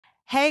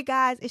Hey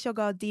guys, it's your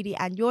girl Deedee,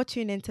 and you're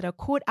tuned into the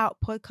CalledOut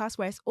Podcast,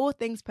 where it's all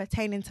things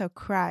pertaining to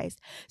Christ.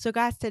 So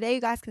guys, today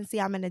you guys can see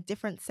I'm in a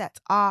different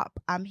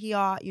setup. I'm here,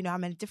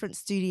 I'm in a different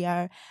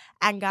studio.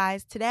 And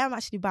guys, today I'm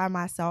actually by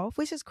myself,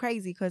 which is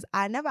crazy because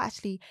I never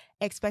actually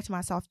expected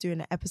myself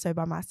doing an episode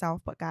by myself.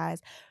 But guys,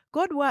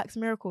 God works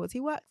miracles. He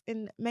works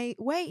in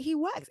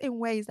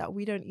ways that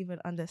we don't even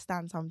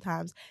understand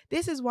sometimes.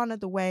 This is one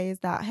of the ways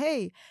that,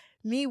 you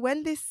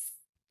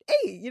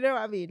know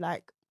what I mean?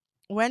 Like,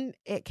 when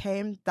it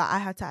came that I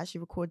had to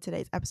actually record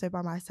today's episode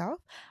by myself,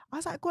 I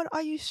was like, God,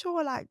 are you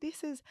sure? Like,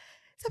 it's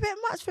a bit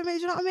much for me.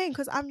 Do you know what I mean?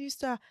 Because I'm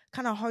used to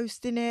kind of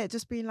hosting it,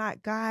 just being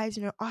like, guys,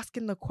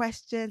 asking the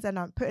questions and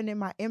I'm putting in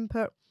my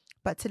input.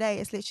 But today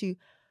it's literally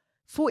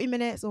 40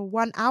 minutes or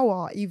 1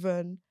 hour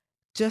even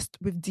just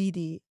with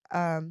deedee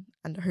and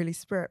the Holy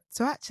Spirit.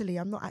 So actually,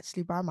 I'm not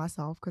actually by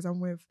myself because I'm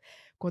with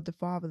God the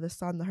Father, the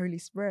Son, the Holy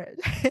Spirit.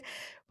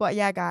 But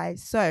yeah,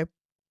 guys, so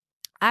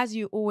as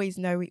you always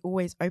know, we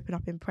always open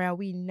up in prayer.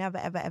 We never,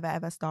 ever, ever,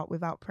 ever start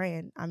without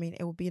praying. I mean,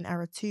 it will be an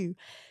error too.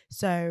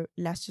 So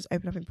let's just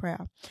open up in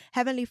prayer.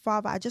 Heavenly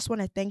Father, I just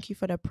want to thank you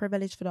for the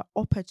privilege, for the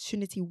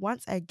opportunity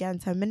once again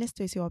to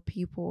minister to your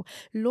people.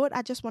 Lord,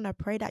 I just want to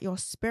pray that your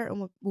spirit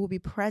will be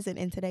present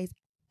in today's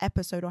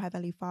episode, oh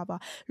Heavenly Father.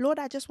 Lord,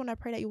 I just want to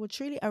pray that you will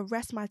truly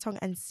arrest my tongue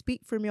and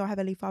speak through me, oh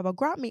Heavenly Father.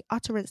 Grant me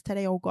utterance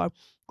today, oh God.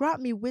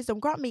 Grant me wisdom,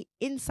 grant me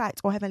insight,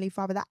 oh Heavenly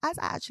Father, that as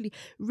I actually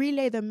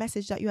relay the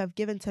message that you have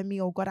given to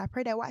me, oh God, I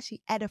pray that will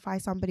actually edify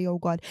somebody, oh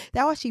God,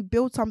 that will actually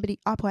build somebody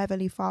up, oh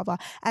Heavenly Father,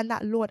 and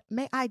that, Lord,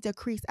 may I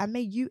decrease and may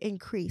you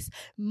increase,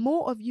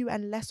 more of you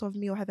and less of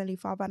me, oh Heavenly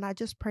Father. And I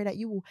just pray that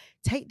you will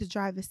take the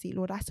driver's seat,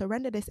 Lord. I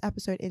surrender this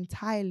episode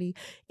entirely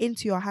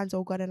into your hands,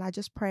 oh God, and I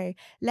just pray,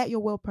 let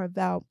your will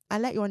prevail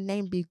and let your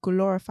name be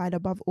glorified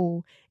above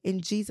all.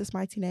 In Jesus'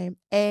 mighty name,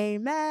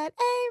 amen.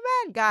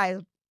 Amen.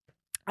 Guys,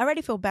 I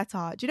already feel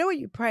better. Do you know when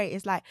you pray,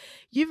 it's like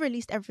you've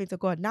released everything to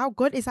God. Now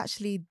God is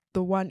actually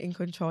the one in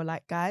control.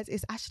 Like, guys,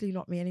 it's actually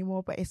not me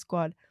anymore, but it's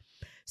God.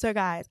 So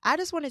guys, I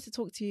just wanted to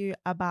talk to you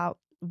about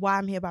why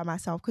I'm here by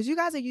myself, because you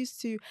guys are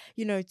used to,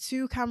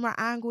 two camera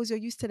angles. You're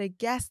used to the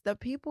guests, the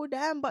people,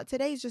 them, but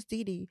today's just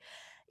deedee.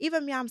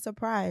 Even me, I'm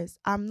surprised.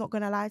 I'm not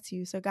gonna lie to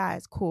you. So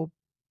guys, cool.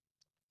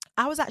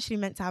 I was actually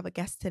meant to have a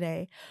guest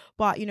today,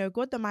 but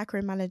God, the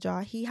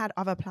micromanager, he had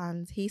other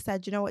plans. He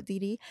said, you know what,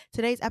 deedee,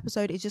 today's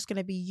episode is just going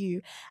to be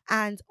you.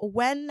 And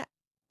when,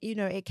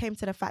 it came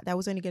to the fact that it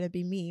was only going to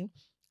be me,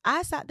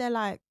 I sat there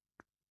like,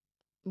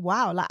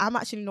 wow, like I'm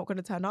actually not going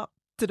to turn up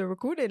to the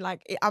recording.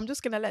 Like I'm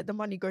just going to let the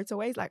money go to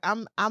waste. Like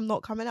I'm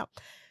not coming up.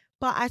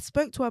 But I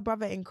spoke to a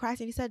brother in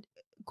Christ and he said,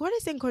 God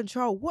is in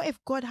control. What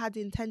if God had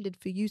intended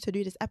for you to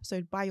do this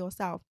episode by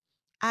yourself?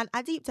 And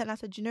I deeped it and I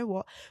said, you know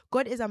what?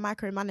 God is a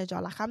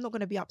micromanager. Like, I'm not going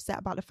to be upset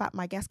about the fact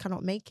my guest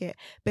cannot make it,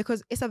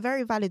 because it's a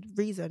very valid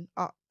reason,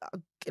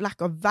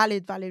 like a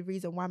valid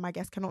reason why my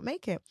guest cannot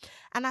make it.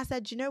 And I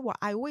said, you know what?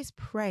 I always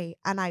pray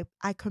and I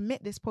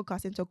commit this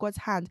podcast into God's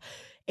hand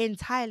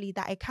entirely,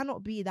 that it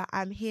cannot be that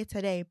I'm here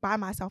today by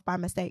myself by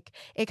mistake.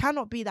 It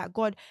cannot be that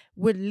God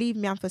would leave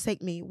me and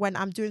forsake me when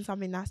I'm doing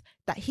something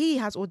that he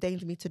has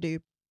ordained me to do.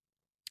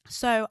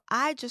 So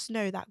I just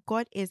know that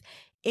God is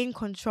in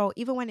control,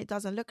 even when it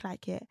doesn't look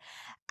like it.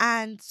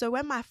 And so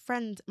when my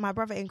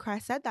brother in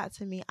Christ said that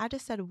to me, I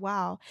just said,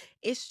 wow,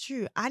 it's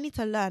true. I need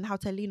to learn how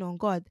to lean on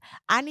God.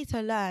 I need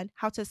to learn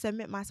how to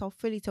submit myself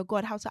fully to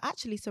God, how to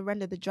actually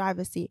surrender the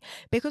driver's seat.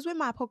 Because with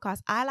my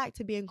podcast, I like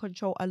to be in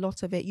control a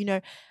lot of it.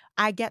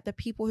 I get the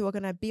people who are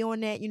going to be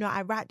on it.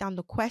 I write down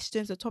the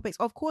questions, the topics,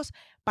 of course,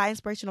 by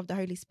inspiration of the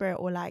Holy Spirit,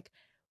 or like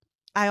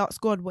I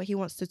ask God what he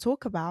wants to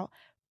talk about.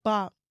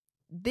 But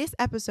this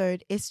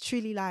episode is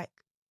truly like,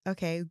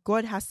 okay,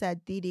 God has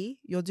said, deedee,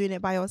 you're doing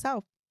it by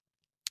yourself.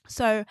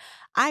 So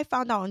I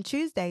found out on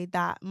Tuesday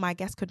that my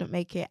guest couldn't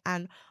make it,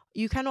 and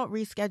you cannot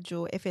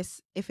reschedule if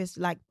it's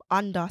like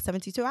under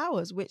 72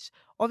 hours, which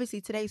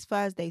obviously today's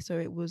Thursday, so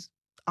it was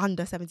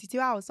under 72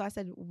 hours. So I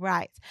said,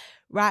 right,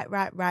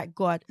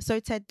 God.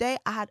 So today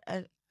I had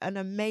an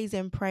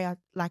amazing prayer,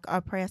 like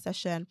a prayer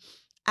session.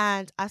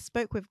 And I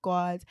spoke with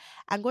God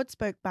and God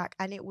spoke back,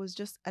 and it was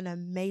just an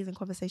amazing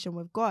conversation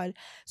with God.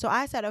 So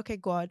I said, okay,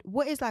 God,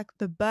 what is like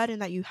the burden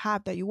that you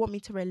have that you want me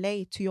to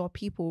relay to your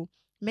people?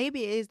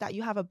 Maybe it is that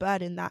you have a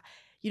burden that,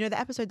 the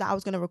episode that I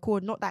was going to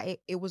record, not that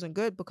it wasn't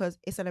good, because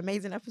it's an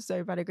amazing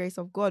episode by the grace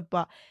of God,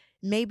 but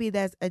maybe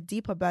there's a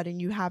deeper burden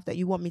you have that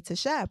you want me to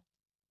share.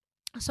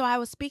 So I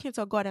was speaking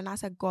to God and I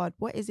said, God,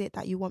 what is it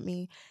that you want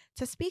me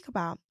to speak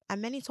about?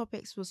 And many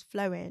topics was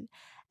flowing.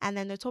 And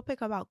then the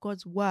topic about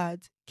God's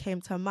word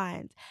came to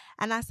mind.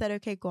 And I said,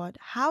 okay, God,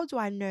 how do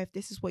I know if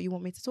this is what you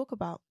want me to talk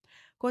about?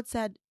 God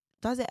said,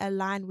 does it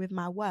align with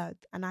my word?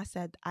 And I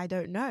said, I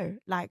don't know.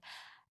 Like,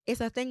 it's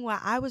a thing where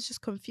I was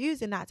just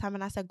confused in that time.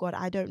 And I said, God,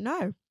 I don't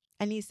know.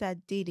 And he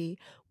said, deedee,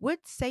 would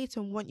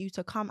Satan want you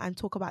to come and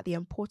talk about the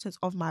importance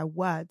of my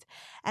word?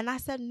 And I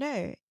said,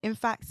 no. In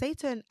fact,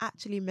 Satan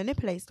actually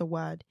manipulates the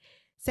word.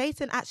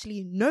 Satan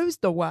actually knows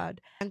the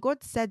word. And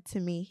God said to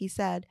me, he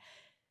said,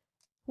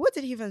 what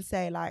did he even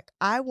say? Like,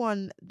 I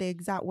want the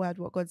exact word,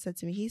 what God said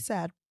to me. He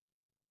said,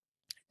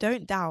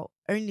 don't doubt,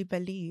 only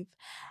believe.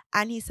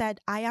 And he said,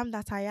 I am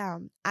that I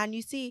am. And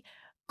you see,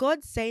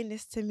 God saying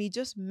this to me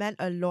just meant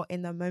a lot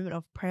in the moment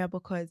of prayer,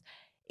 because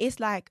it's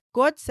like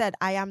God said,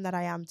 I am that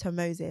I am to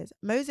Moses.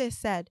 Moses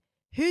said,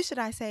 who should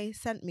I say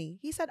sent me?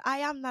 He said, I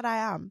am that I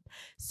am.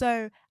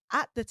 So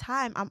at the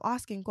time, I'm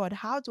asking God,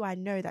 how do I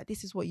know that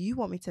this is what you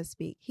want me to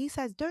speak? He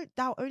says, don't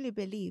doubt, only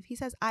believe. He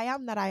says, I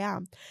am that I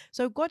am.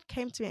 So God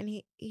came to me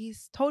and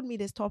he's told me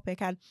this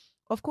topic. And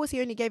of course,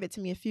 he only gave it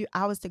to me a few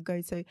hours to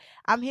go. So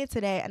I'm here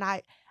today, and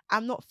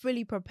I'm not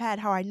fully prepared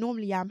how I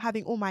normally am,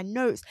 having all my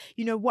notes,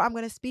 what I'm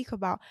going to speak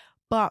about.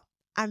 But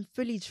I'm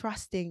fully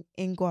trusting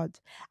in God.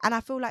 And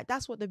I feel like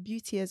that's what the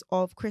beauty is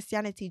of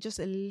Christianity, just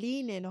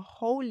leaning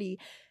wholly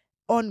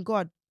on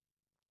God.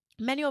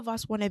 Many of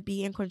us want to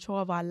be in control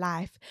of our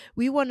life.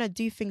 We want to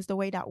do things the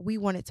way that we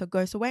want it to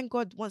go. So when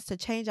God wants to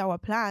change our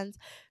plans,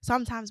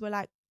 sometimes we're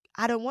like,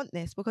 I don't want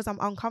this because I'm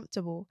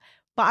uncomfortable.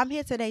 But I'm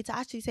here today to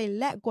actually say,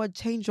 let God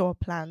change your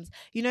plans.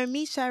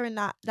 Me sharing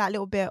that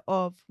little bit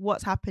of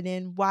what's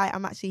happening, why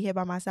I'm actually here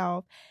by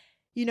myself,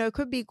 it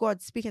could be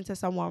God speaking to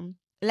someone,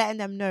 letting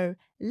them know,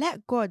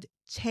 let God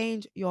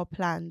change your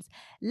plans.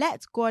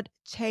 Let God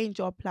change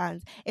your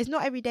plans. It's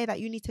not every day that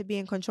you need to be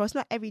in control. It's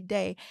not every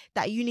day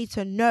that you need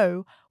to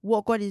know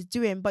what God is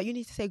doing, but you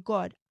need to say,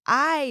 God,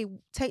 I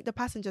take the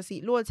passenger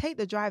seat. Lord, take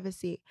the driver's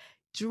seat.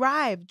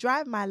 Drive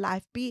my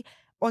life. Be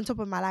on top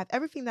of my life.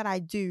 Everything that I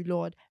do,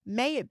 Lord,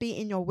 may it be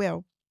in your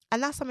will.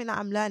 And that's something that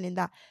I'm learning,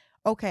 that,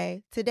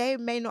 okay, today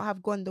may not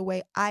have gone the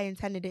way I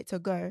intended it to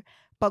go,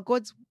 but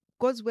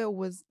God's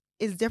will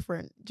is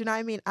different. Do you know what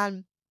I mean?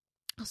 And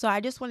so I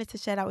just wanted to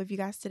share that with you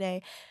guys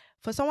today.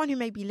 For someone who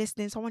may be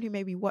listening, someone who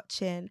may be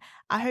watching,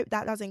 I hope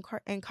that does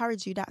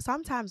encourage you that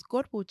sometimes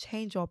God will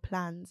change your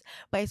plans,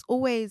 but it's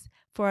always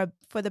for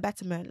the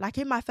betterment. Like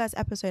in my first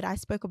episode, I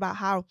spoke about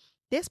how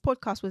this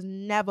podcast was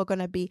never going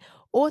to be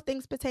all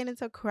things pertaining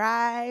to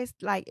Christ.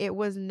 Like, it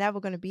was never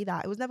going to be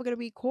that. It was never going to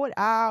be called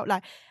out.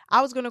 Like, I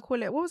was going to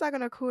call it, what was I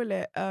going to call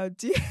it?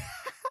 Do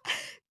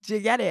you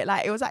get it?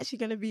 Like, it was actually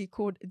going to be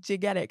called Do you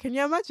get it? Can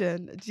you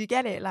imagine? Do you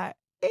get it? Like,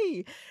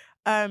 hey.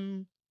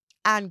 And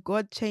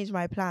God changed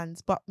my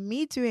plans. But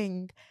me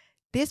doing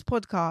this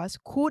podcast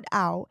called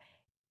out,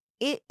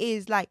 it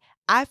is like,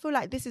 I feel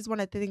like this is one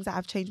of the things that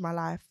have changed my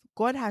life.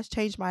 God has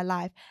changed my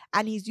life,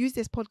 and he's used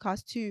this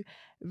podcast to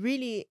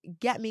really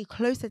get me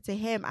closer to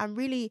him, and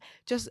really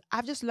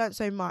I've just learned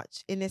so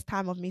much in this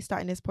time of me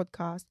starting this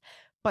podcast.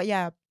 But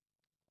yeah,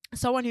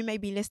 someone who may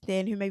be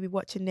listening, who may be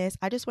watching this,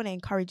 I just want to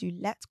encourage you,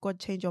 let God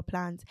change your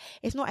plans.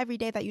 It's not every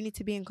day that you need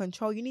to be in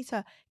control. You need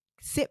to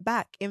sit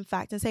back, in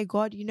fact, and say,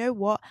 God, you know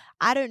what?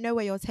 I don't know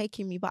where you're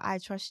taking me, but I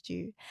trust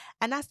you.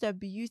 And that's the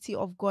beauty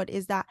of God,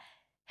 is that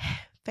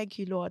thank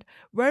you, Lord.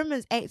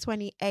 Romans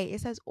 8:28,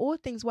 it says, all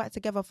things work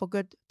together for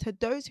good to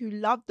those who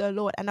love the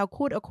Lord and are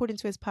called according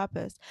to his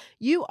purpose.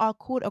 You are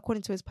called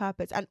according to his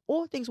purpose, and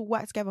all things will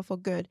work together for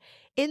good.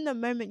 In the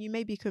moment, you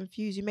may be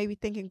confused. You may be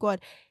thinking, God,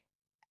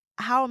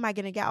 how am I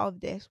going to get out of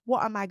this?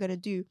 What am I going to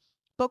do?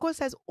 But God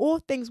says all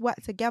things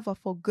work together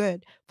for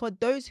good for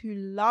those who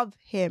love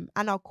him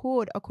and are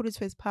called according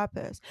to his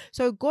purpose.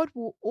 So God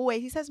will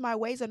always, he says, my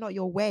ways are not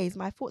your ways.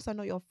 My thoughts are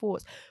not your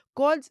thoughts.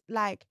 God's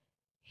like,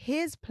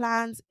 his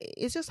plans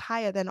is just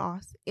higher than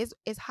us. It's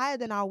higher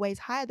than our ways,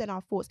 higher than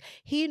our thoughts.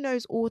 He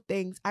knows all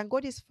things, and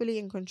God is fully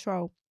in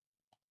control.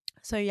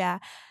 So yeah,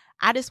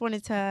 I just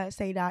wanted to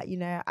say that,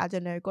 I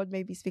don't know, God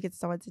may be speaking to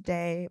someone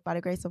today by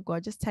the grace of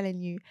God, just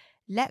telling you,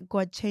 let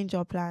God change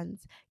your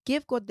plans.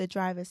 Give God the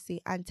driver's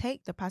seat and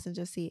take the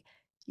passenger seat,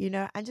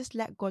 and just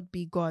let God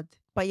be God.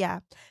 But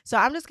yeah, so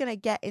I'm just going to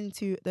get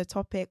into the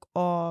topic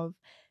of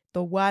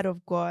the word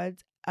of God.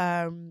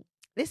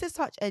 This is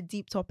such a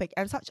deep topic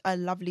and such a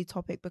lovely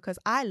topic, because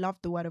I love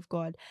the word of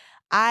God.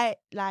 I've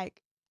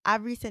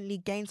recently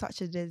gained such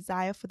a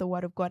desire for the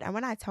word of God. And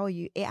when I tell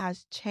you, it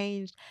has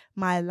changed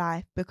my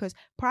life, because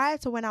prior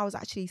to when I was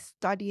actually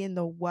studying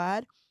the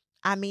word,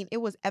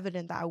 it was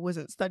evident that I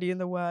wasn't studying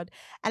the word.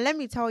 And let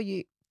me tell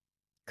you,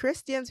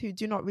 Christians who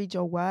do not read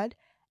your word,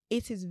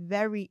 it is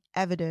very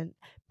evident,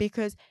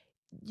 because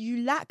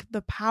you lack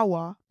the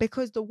power,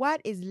 because the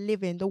word is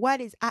living, the word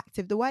is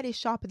active, the word is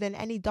sharper than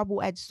any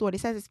double-edged sword.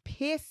 It says it's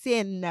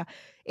piercing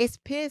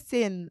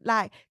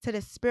like to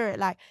the spirit.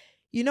 Like,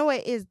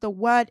 it is, the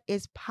word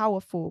is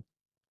powerful.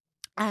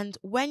 And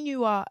when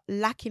you are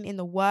lacking in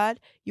the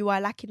word, you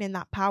are lacking in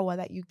that power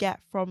that you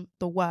get from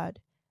the word.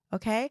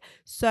 Okay.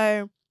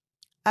 So,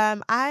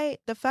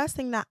 the first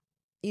thing that,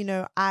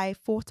 I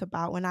thought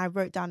about when I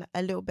wrote down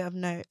a little bit of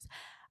notes,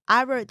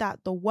 I wrote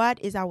that the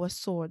word is our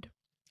sword.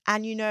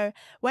 And,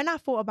 when I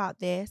thought about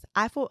this,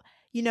 I thought,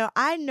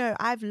 I know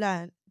I've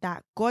learned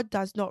that God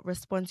does not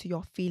respond to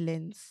your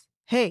feelings.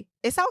 Hey,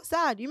 it sounds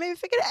sad. You may be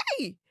thinking,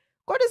 hey,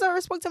 God doesn't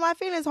respond to my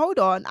feelings. Hold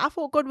on. I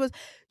thought God was,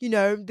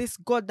 this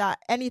God that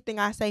anything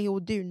I say he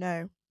will do.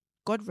 No,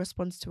 God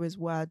responds to his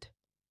word.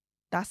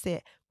 That's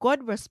it.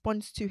 God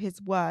responds to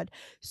his word.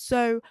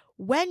 So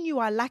when you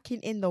are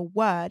lacking in the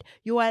word,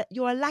 you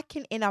are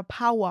lacking in a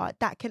power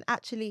that can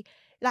actually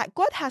Like,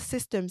 God has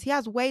systems. He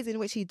has ways in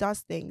which he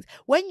does things.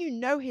 When you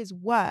know his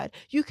word,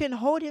 you can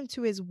hold him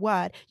to his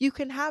word. You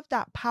can have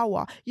that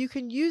power. You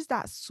can use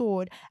that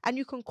sword and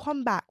you can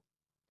combat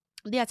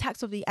the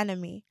attacks of the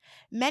enemy.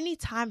 Many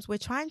times we're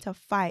trying to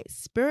fight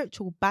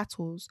spiritual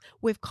battles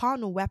with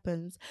carnal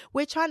weapons.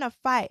 We're trying to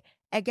fight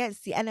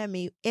against the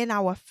enemy in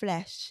our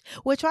flesh.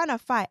 We're trying to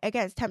fight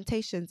against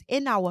temptations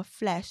in our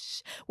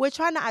flesh. We're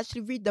trying to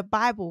actually read the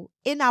Bible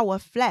in our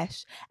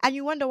flesh. And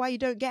you wonder why you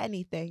don't get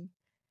anything.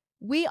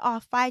 We are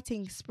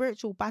fighting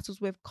spiritual battles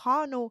with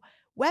carnal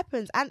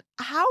weapons. And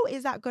how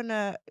is that going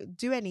to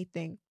do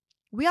anything?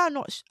 We are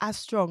not as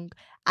strong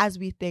as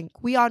we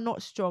think. We are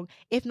not strong.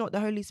 If not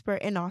the Holy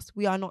Spirit in us,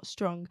 we are not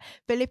strong.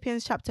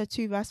 Philippians chapter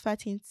 2 verse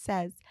 13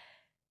 says,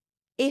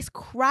 it's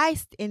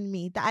Christ in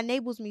me that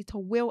enables me to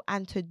will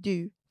and to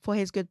do for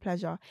his good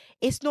pleasure.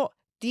 It's not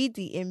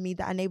deedee in me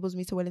that enables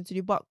me to will and to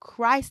do, but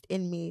Christ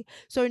in me.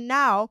 So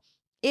now,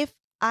 if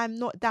I'm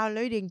not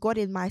downloading God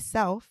in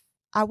myself,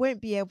 I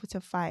won't be able to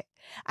fight.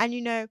 And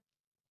you know,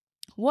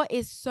 what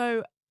is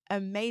so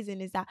amazing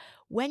is that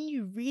when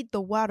you read the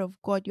word of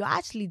God, you're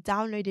actually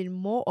downloading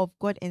more of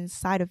God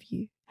inside of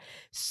you.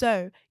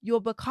 So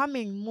you're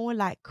becoming more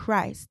like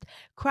Christ.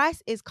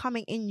 Christ is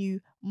coming in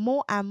you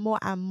more and more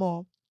and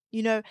more.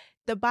 You know,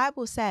 the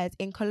Bible says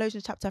in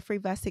Colossians chapter 3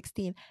 verse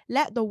 16,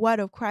 let the word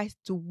of Christ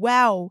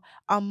dwell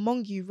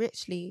among you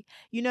richly.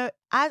 You know,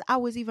 as I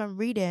was even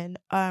reading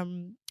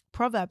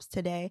Proverbs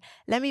today,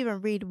 let me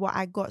even read what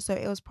I got. So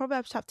it was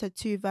Proverbs chapter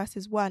 2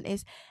 verses 1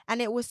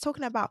 and it was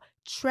talking about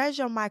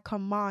treasure my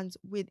commands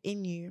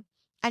within you.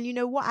 And you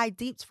know what I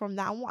deeped from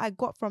that and what I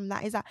got from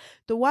that is that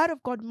the word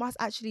of God must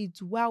actually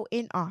dwell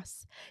in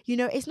us. You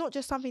know, it's not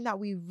just something that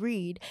we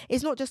read.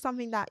 It's not just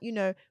something that, you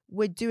know,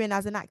 we're doing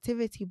as an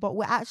activity, but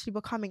we're actually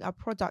becoming a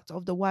product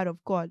of the word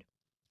of God.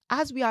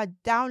 As we are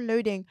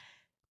downloading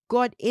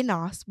God in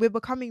us, we're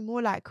becoming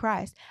more like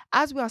Christ.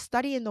 As we are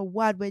studying the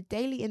word, we're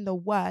daily in the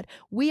word.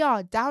 We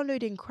are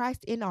downloading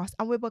Christ in us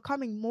and we're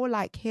becoming more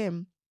like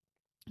him.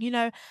 You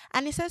know,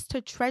 and it says to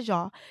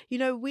treasure. You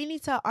know, we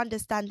need to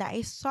understand that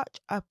it's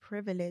such a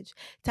privilege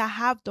to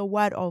have the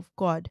word of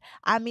God.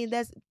 I mean,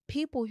 there's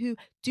people who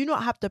do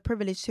not have the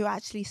privilege to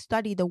actually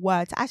study the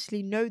word, to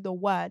actually know the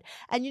word.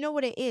 And you know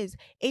what it is?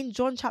 In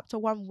John chapter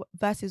 1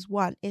 verses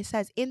 1, it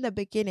says, in the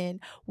beginning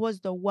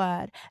was the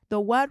word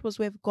was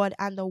with God,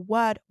 and the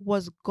word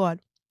was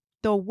God.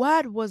 The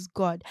word was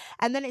God.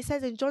 And then it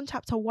says in John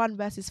chapter 1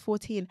 verses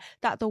 14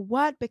 that the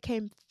word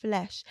became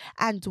flesh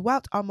and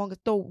dwelt among us.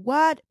 The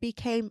word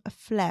became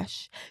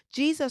flesh.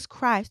 Jesus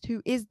Christ,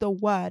 who is the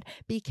word,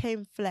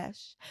 became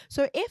flesh.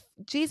 So if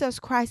Jesus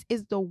Christ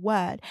is the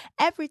word,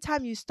 every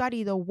time you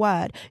study the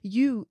word,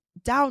 you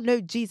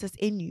download Jesus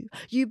in you.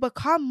 You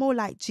become more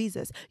like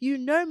Jesus. You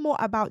know more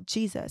about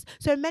Jesus.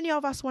 So many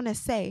of us want to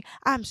say,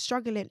 I'm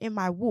struggling in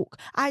my walk.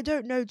 I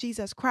don't know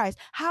Jesus Christ.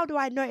 How do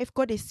I know if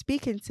God is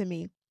speaking to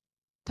me?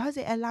 Does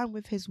it align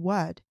with his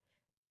word?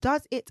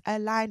 Does it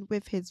align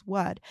with his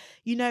word?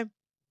 You know,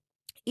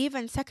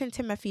 even 2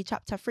 Timothy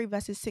chapter 3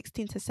 verses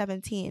 16 to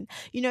 17,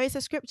 you know, it's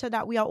a scripture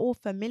that we are all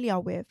familiar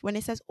with when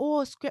it says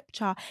all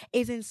scripture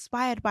is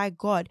inspired by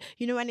God,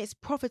 you know, and it's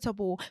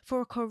profitable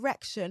for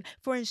correction,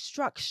 for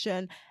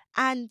instruction.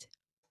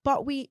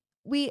 But we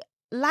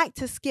like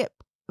to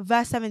skip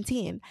verse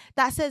 17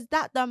 that says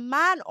that the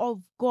man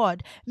of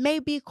God may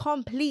be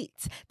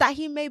complete, that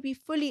he may be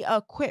fully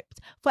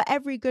equipped for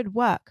every good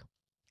work.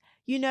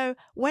 You know,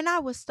 when I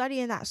was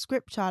studying that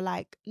scripture,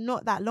 like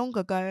not that long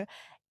ago,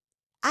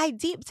 I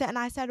deeped it and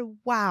I said,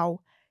 wow,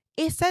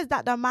 it says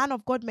that the man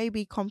of God may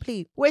be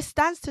complete, which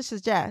stands to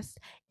suggest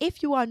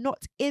if you are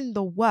not in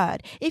the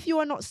word, if you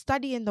are not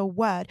studying the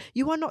word,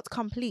 you are not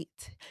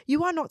complete.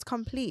 You are not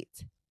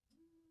complete.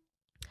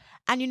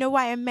 And you know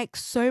why it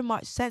makes so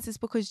much sense? It's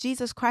because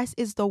Jesus Christ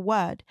is the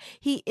word.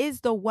 He is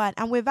the word.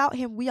 And without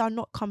him, we are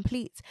not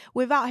complete.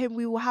 Without him,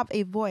 we will have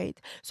a void.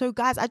 So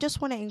guys, I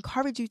just want to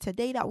encourage you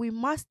today that we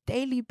must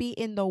daily be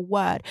in the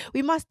word.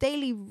 We must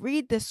daily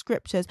read the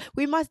scriptures.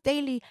 We must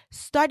daily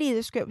study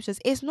the scriptures.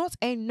 It's not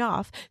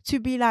enough to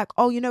be like,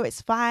 oh, you know,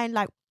 it's fine.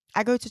 Like,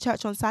 I go to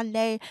church on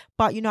Sunday,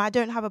 but, you know, I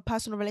don't have a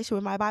personal relationship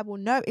with my Bible.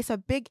 No, it's a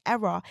big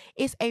error.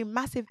 It's a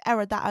massive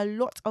error that a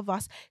lot of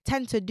us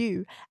tend to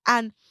do.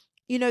 And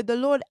you know, the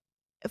Lord,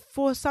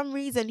 for some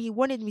reason, he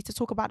wanted me to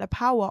talk about the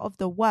power of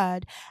the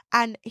word.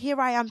 And here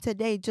I am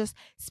today just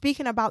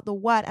speaking about the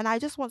word. And I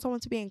just want someone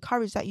to be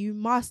encouraged that you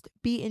must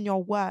be in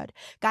your word.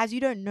 Guys, you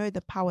don't know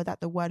the power that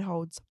the word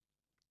holds.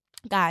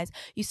 Guys,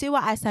 you see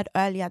what I said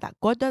earlier, that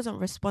God doesn't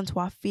respond to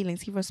our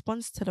feelings. He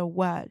responds to the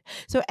word.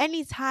 So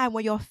anytime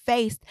when you're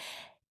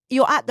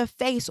at the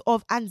face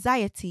of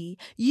anxiety,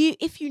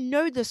 if you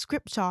know the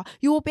scripture,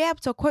 you will be able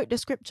to quote the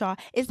scripture.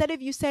 Instead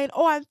of you saying,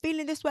 oh, I'm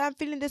feeling this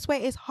way,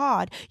 it's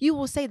hard. You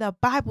will say the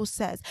Bible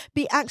says,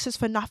 be anxious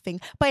for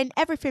nothing, but in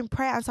everything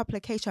prayer and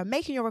supplication,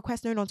 making your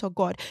request known unto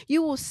God.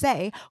 You will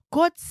say,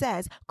 God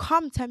says,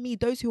 come to me,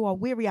 those who are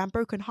weary and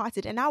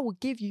brokenhearted, and I will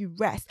give you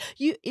rest.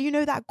 You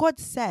know that God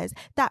says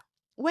that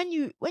when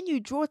you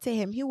draw to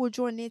him, he will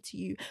draw near to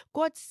you.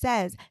 God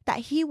says that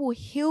he will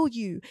heal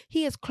you.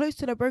 He is close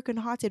to the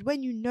brokenhearted.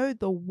 When you know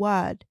the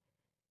word,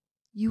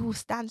 you will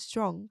stand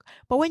strong.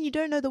 But when you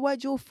don't know the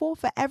word, you'll fall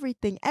for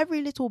everything.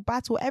 Every little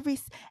battle,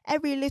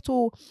 every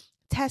little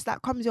test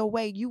that comes your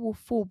way, you will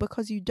fall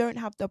because you don't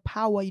have the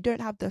power. You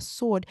don't have the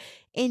sword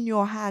in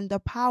your hand, the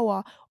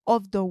power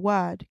of the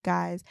word,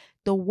 guys.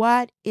 The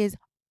word is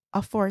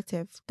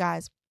authoritative,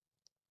 guys.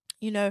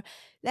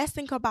 Let's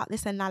think about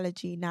this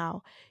analogy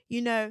now.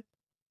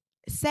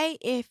 Say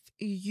if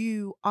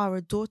you are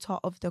a daughter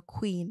of the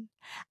queen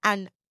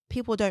and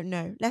people don't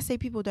know. Let's say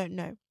people don't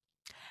know.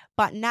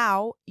 But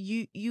now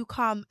you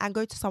come and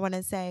go to someone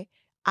and say,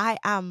 I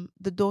am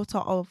the daughter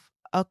of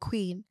a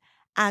queen,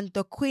 and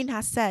the queen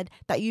has said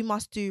that you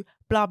must do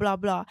blah, blah,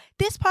 blah.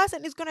 This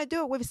person is going to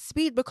do it with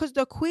speed because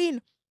the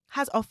queen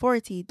has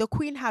authority. The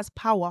queen has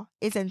power,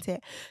 isn't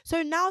it?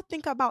 So now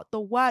think about the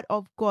word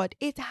of God.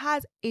 It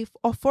has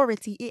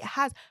authority. It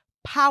has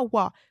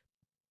power.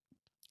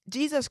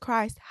 Jesus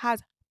Christ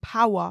has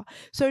power.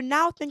 So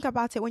now think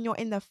about it when you're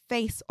in the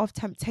face of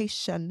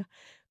temptation.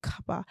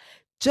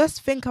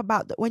 Just think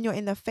about that when you're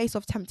in the face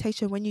of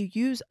temptation, when you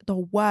use the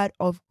word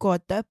of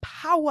God, the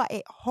power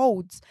it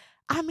holds.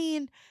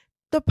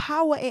 The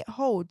power it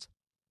holds.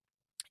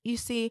 You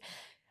see,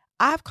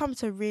 I've come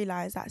to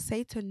realize that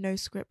Satan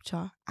knows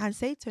scripture and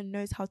Satan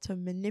knows how to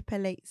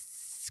manipulate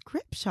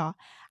scripture.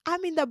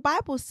 The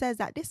Bible says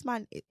that this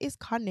man is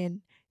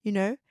cunning,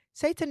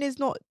 Satan is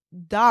not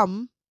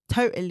dumb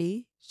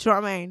totally. Do you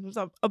know what I mean?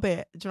 A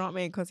bit, do you know what I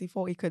mean? Because he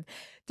thought he could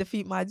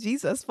defeat my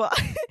Jesus,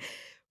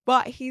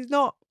 but he's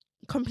not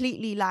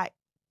completely like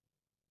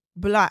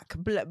blank,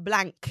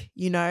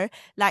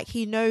 like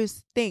he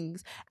knows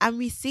things. And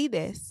we see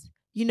this.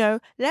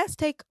 Let's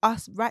take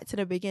us right to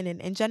the beginning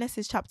in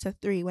Genesis chapter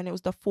 3, when it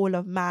was the fall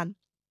of man.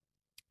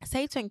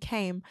 Satan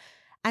came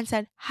and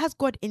said, has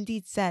God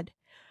indeed said?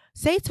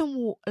 Satan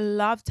will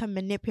love to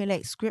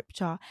manipulate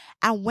scripture.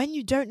 And when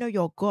you don't know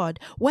your God,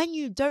 when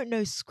you don't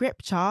know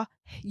scripture,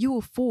 you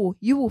will fall.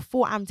 You will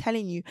fall, I'm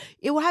telling you.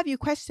 It will have you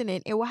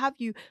questioning. It will have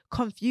you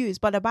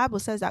confused. But the Bible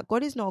says that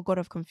God is not a God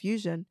of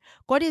confusion.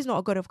 God is not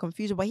a God of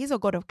confusion, but he's a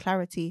God of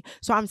clarity.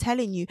 So I'm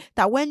telling you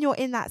that when you're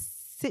in that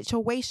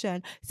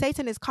situation,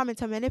 Satan is coming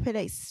to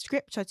manipulate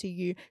scripture to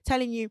you,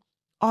 telling you,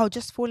 oh,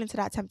 just fall into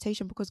that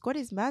temptation because God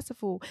is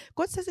merciful.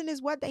 God says in his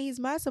word that he's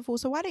merciful.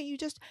 So why don't you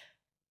just...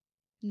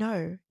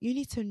 No, you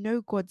need to know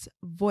God's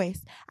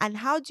voice. And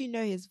how do you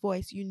know his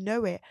voice? You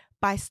know it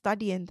by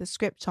studying the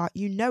scripture.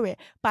 You know it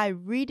by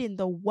reading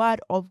the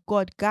word of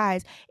God.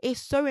 Guys, it's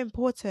so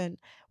important.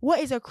 What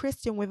is a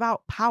Christian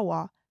without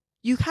power?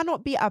 You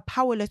cannot be a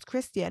powerless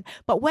Christian.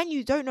 But when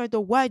you don't know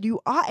the word, you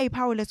are a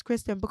powerless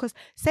Christian because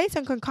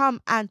Satan can come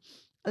and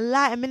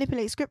lie and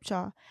manipulate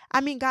scripture.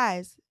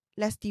 Guys,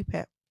 let's deep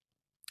it.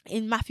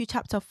 In Matthew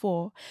chapter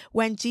 4,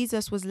 when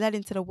Jesus was led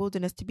into the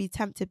wilderness to be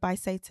tempted by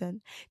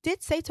Satan,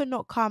 did Satan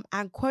not come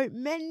and quote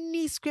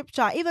many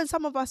scripture? Even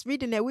some of us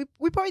reading it, we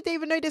probably don't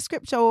even know the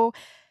scripture. Or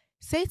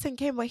Satan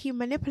came where he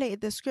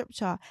manipulated the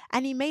scripture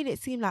and he made it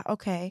seem like,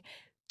 okay,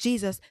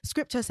 Jesus,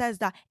 scripture says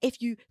that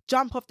if you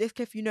jump off this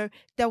cliff,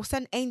 they'll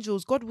send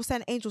angels. God will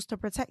send angels to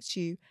protect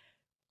you.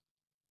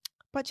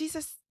 But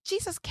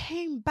Jesus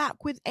came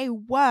back with a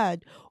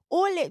word.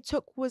 All it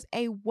took was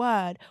a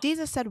word.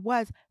 Jesus said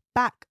words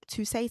back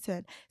to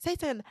Satan.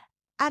 Satan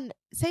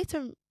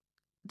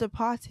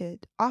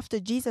departed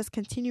after Jesus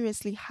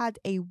continuously had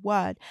a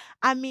word.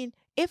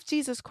 If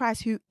Jesus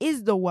Christ, who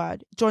is the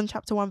word, John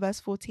chapter 1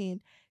 verse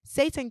 14,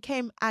 Satan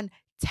came and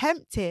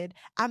tempted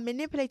and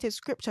manipulated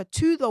scripture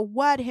to the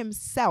word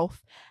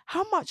himself,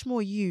 how much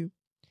more you?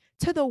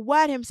 To the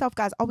word himself,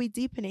 guys. Are we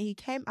deep in it? He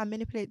came and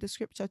manipulated the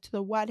scripture to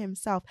the word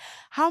himself.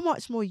 How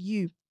much more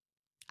you?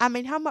 How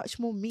much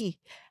more me?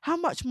 How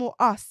much more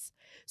us?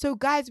 So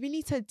guys, we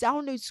need to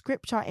download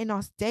scripture in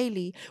us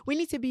daily. We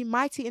need to be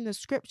mighty in the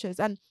scriptures.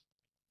 And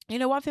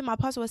one thing my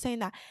pastor was saying,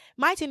 that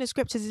mighty in the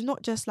scriptures is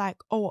not just like,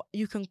 oh,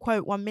 you can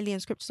quote 1 million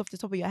scriptures off the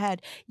top of your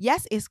head.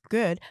 Yes, it's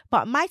good.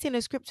 But mighty in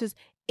the scriptures,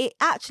 it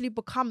actually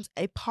becomes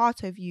a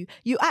part of you.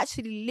 You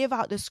actually live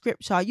out the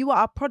scripture. You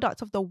are a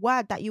product of the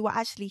word that you are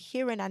actually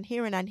hearing and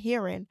hearing and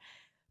hearing.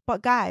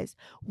 But guys,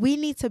 we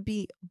need to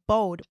be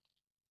bold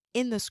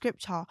in the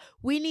scripture.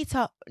 We need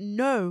to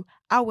know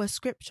our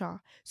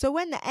scripture. So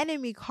when the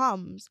enemy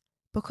comes,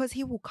 because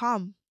he will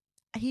come.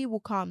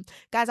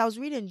 Guys, I was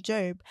reading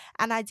Job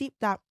and I deeped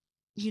that,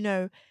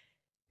 the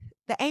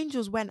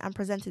angels went and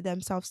presented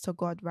themselves to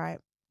God, right?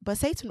 But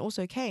Satan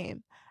also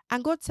came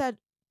and God said,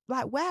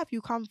 like, where have you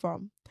come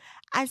from?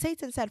 And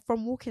Satan said,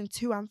 from walking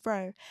to and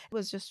fro. It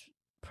was just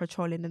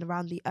patrolling and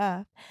around the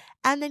earth.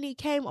 And then he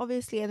came,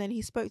 obviously, and then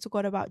he spoke to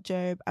God about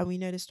Job, and we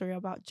know the story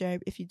about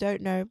Job. If you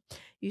don't know,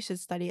 you should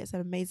study it. It's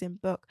an amazing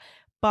book.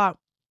 But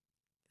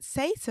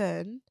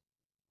Satan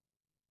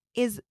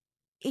is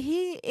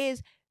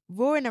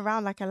roaring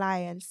around like a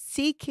lion,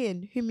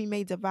 seeking whom he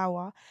may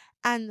devour.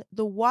 And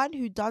the one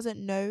who doesn't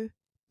know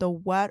the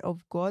word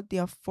of God, the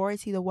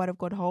authority the word of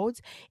God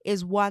holds,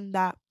 is one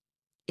that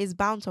is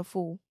bound to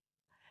fall.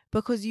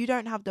 because you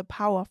don't have the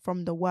power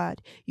from the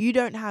word. You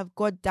don't have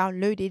God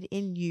downloaded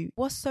in you.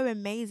 What's so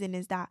amazing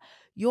is that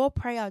your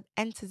prayer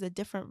enters a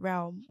different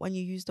realm when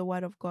you use the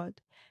word of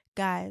God.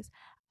 Guys,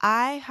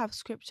 I have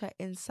scripture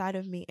inside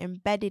of me,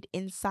 embedded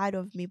inside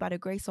of me by the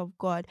grace of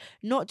God.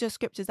 Not just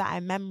scriptures that I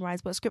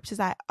memorize, but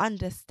scriptures I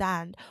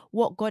understand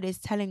what God is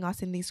telling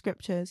us in these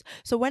scriptures.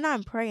 So when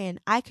I'm praying,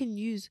 I can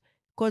use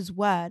God's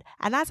word.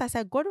 And as I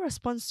said, God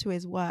responds to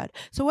his word.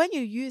 So when you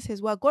use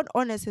his word, God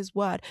honors his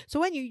word. So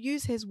when you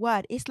use his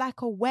word, it's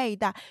like a way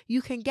that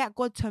you can get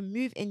God to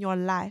move in your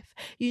life.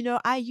 You know,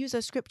 I use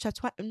a scripture,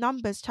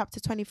 Numbers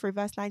chapter 23,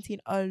 verse 19,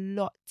 a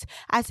lot.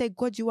 I say,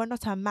 God, you are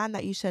not a man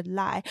that you should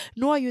lie,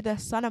 nor are you the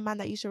son of man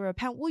that you should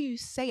repent. Will you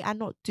say and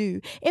not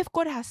do? If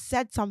God has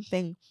said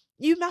something,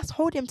 you must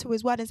hold him to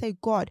his word and say,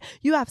 God,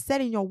 you have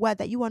said in your word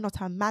that you are not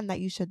a man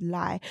that you should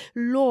lie.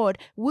 Lord,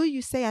 will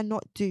you say and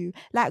not do?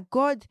 Like,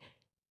 God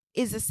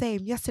is the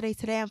same yesterday,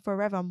 today, and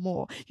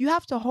forevermore. You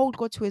have to hold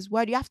God to his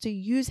word. You have to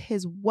use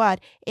his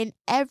word in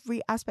every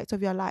aspect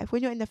of your life.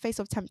 When you're in the face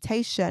of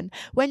temptation,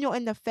 when you're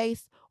in the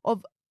face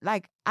of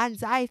like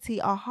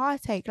anxiety or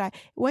heartache, like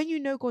when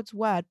you know God's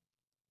word,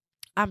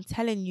 I'm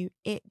telling you,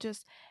 it's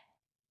just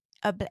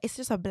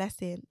a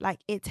blessing.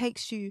 Like it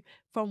takes you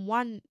from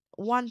one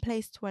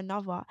place to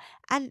another,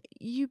 and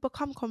you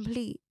become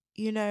complete.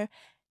 You know,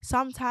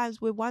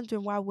 sometimes we're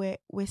wondering why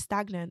we're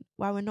stagnant,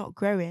 why we're not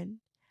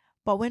growing,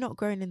 but we're not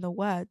growing in the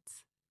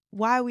words.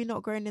 Why are we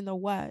not growing in the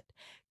word?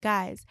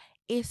 Guys,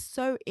 it's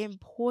so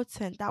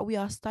important that we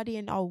are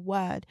studying our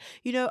word.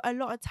 You know, a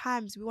lot of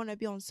times we want to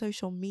be on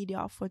social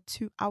media for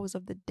 2 hours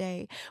of the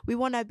day. We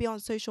want to be on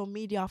social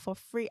media for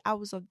 3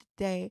 hours of the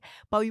day,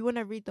 but we want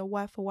to read the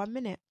word for 1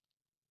 minute.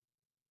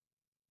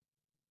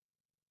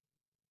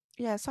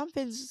 Yeah,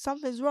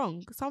 something's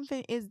wrong.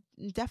 Something is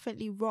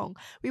definitely wrong.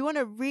 We want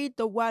to read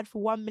the word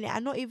for 1 minute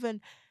and not even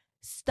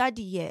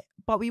study it,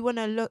 but we want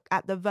to look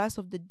at the verse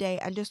of the day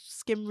and just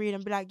skim read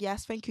and be like,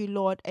 yes, thank you,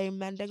 Lord,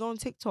 amen. Then go on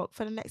TikTok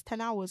for the next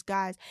 10 hours.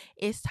 Guys,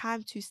 it's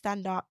time to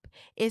stand up.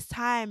 It's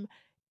time.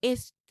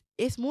 It's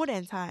more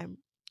than time.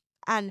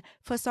 And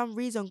for some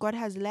reason, God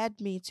has led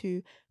me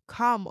to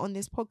come on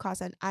this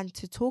podcast and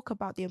to talk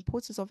about the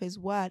importance of his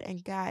word.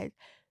 And guys,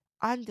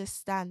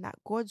 understand that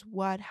God's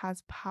word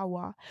has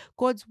power.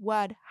 God's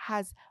word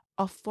has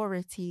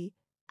authority.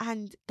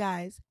 And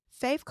guys,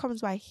 faith comes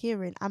by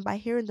hearing, and by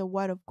hearing the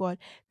word of God.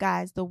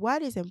 Guys, the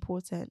word is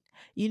important.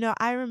 You know,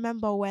 I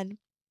remember when,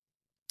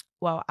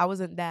 well, I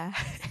wasn't there,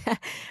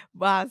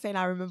 but I'm saying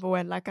I remember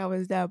when, like I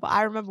was there, but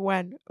I remember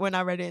when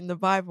I read it in the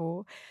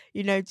Bible,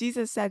 you know,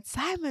 Jesus said,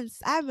 Simon,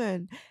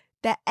 Simon,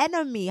 the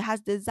enemy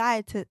has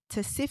desired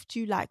to sift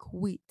you like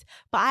wheat,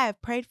 but I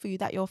have prayed for you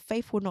that your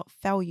faith will not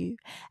fail you.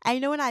 And you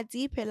know, when I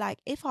deep it, like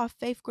if our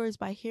faith grows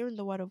by hearing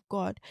the word of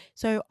God,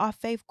 so our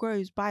faith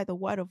grows by the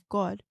word of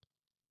God.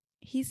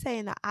 He's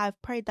saying that I've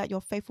prayed that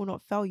your faith will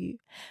not fail you.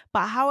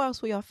 But how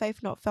else will your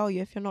faith not fail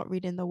you if you're not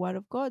reading the word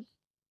of God?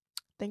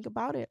 Think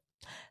about it.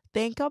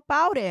 Think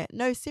about it.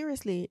 No,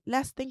 seriously,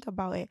 let's think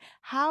about it.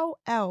 How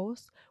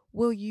else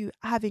will you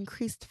have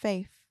increased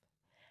faith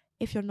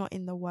if you're not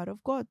in the word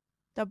of God?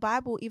 The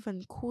Bible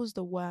even calls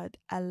the word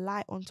a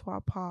light onto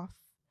our path.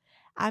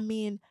 I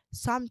mean,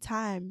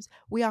 sometimes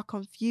we are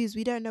confused.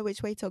 We don't know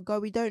which way to go.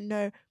 We don't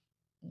know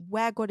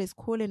where God is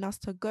calling us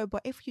to go.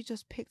 But if you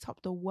just picked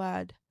up the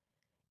word,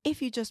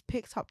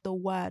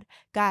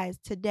 guys,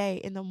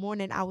 today in the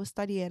morning, I was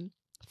studying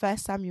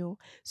First Samuel.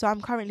 So I'm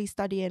currently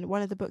studying,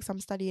 one of the books I'm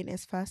studying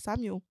is First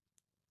Samuel.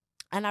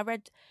 And I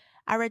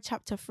read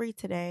chapter 3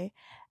 today.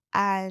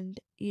 And,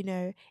 you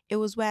know, it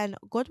was when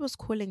God was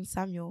calling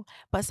Samuel,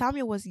 but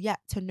Samuel was yet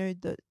to know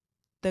the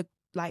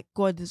like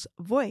God's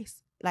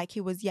voice. Like he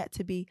was yet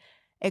to be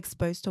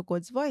exposed to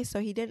God's voice. So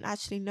he didn't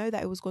actually know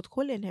that it was God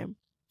calling him.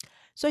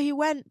 So he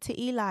went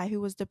to Eli, who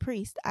was the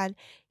priest, and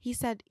he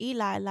said,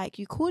 Eli, like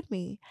you called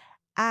me.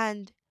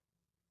 And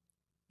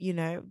you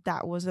know,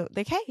 that wasn't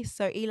the case.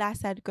 So Eli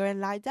said, go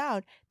and lie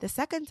down. The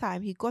second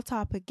time he got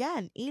up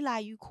again. Eli,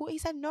 you called? He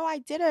said, no, I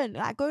didn't.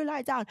 Like, go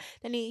lie down.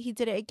 Then he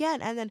did it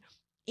again. And then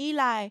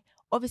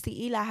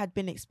obviously Eli had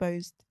been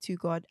exposed to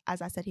God.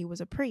 As I said, he was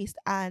a priest.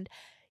 And,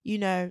 you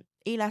know,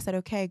 Eli said,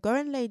 okay, go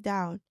and lay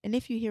down. And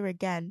if you hear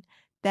again,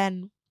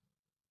 then,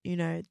 you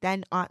know,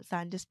 then answer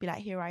and just be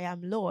like, here I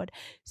am, Lord.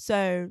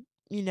 So,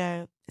 you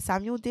know,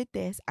 Samuel did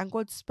this and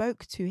God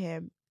spoke to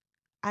him.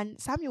 And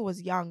Samuel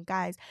was young,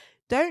 guys.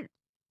 Don't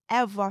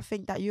ever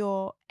think that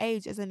your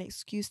age is an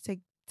excuse to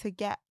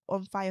get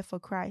on fire for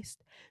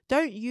Christ.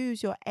 Don't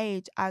use your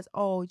age as,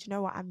 oh, do you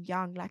know what, I'm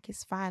young, like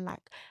it's fine,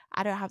 like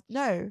I don't have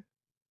no,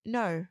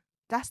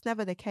 that's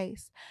never the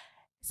case.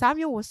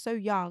 Samuel was so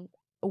young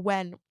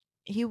when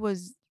he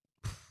was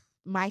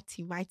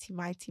mighty,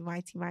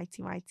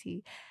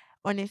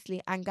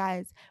 honestly. And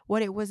guys,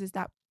 what it was is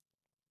that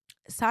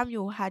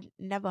Samuel had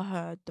never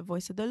heard the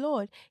voice of the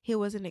Lord. He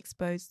wasn't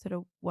exposed to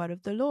the word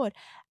of the Lord.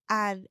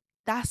 And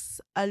that's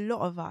a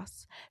lot of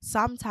us.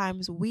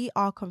 Sometimes we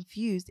are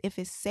confused if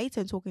it's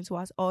Satan talking to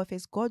us or if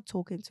it's God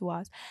talking to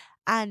us.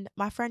 And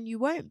my friend, you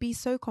won't be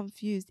so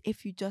confused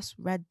if you just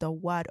read the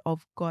word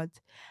of God.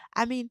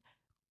 I mean,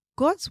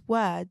 God's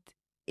word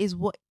is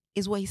what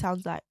he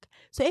sounds like.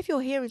 So if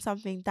you're hearing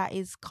something that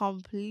is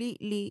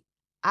completely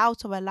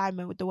out of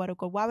alignment with the word of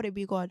God, why would it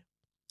be God?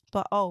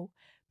 But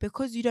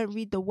because you don't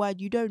read the word,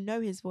 you don't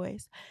know his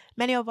voice.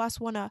 Many of us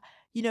want to,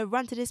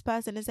 run to this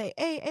person and say,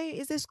 hey,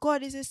 is this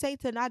God? Is this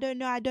Satan? I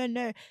don't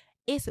know.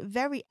 It's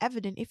very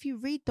evident. If you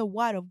read the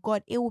word of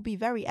God, it will be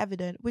very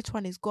evident which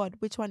one is God,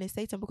 which one is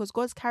Satan, because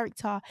God's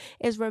character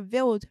is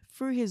revealed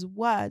through his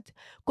word.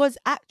 God's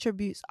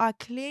attributes are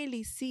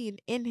clearly seen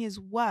in his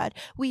word.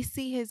 We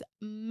see his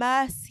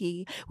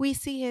mercy. We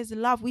see his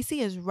love. We see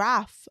his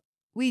wrath.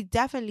 We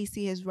definitely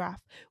see his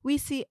wrath. We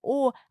see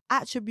all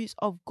attributes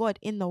of God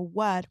in the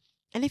word.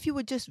 And if you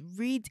would just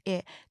read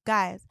it,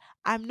 guys,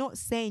 I'm not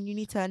saying you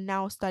need to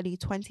now study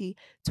 20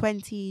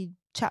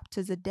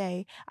 chapters a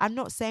day. I'm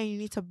not saying you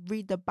need to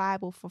read the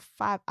Bible for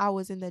 5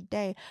 hours in the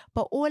day.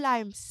 But all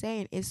I'm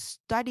saying is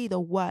study the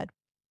word.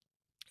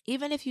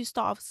 Even if you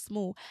start off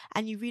small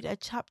and you read a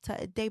chapter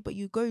a day, but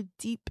you go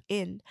deep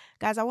in,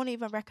 guys, I want to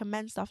even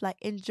recommend stuff like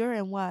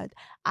Enduring Word.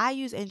 I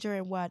use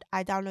Enduring Word.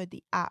 I download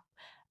the app.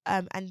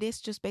 And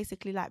this just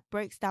basically like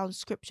breaks down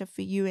scripture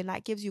for you and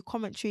like gives you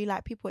commentary,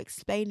 like people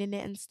explaining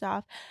it and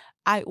stuff.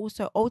 I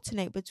also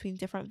alternate between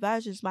different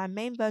versions. My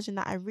main version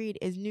that I read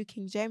is New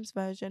King James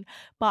Version,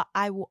 but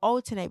I will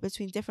alternate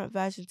between different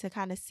versions to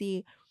kind of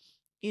see,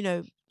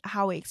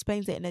 how it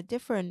explains it in a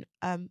different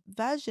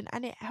version,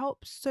 and it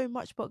helps so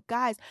much. But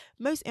guys,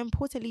 most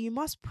importantly, you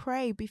must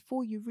pray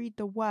before you read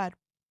the word.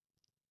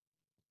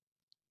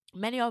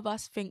 Many of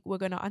us think we're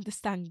going to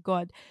understand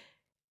God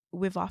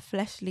with our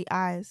fleshly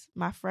eyes.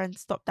 My friend,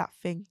 stop that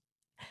thing.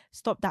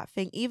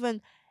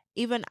 Even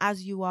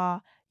as you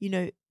are,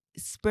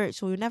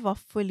 spiritual, you'll never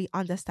fully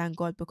understand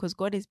God, because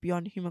God is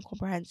beyond human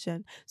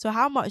comprehension. So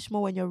how much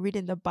more when you're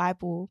reading the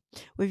Bible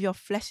with your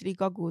fleshly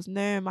goggles?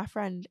 No, my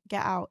friend,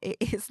 get out.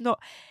 It's not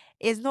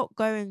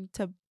going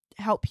to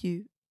help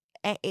you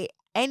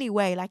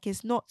anyway. Like,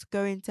 it's not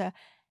going to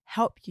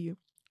help you.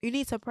 You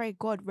need to pray,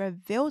 God,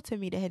 reveal to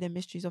me the hidden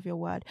mysteries of your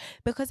word,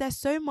 because there's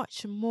so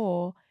much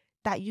more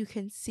that you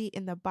can see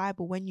in the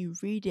Bible when you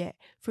read it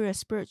through a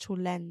spiritual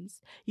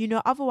lens.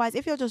 Otherwise,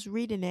 if you're just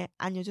reading it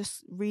and you're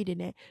just reading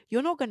it,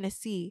 you're not going to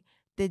see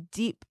the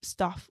deep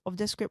stuff of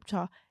the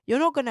scripture. You're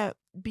not going to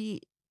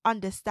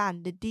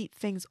understand the deep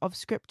things of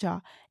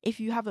scripture if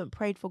you haven't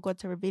prayed for God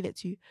to reveal it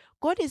to you.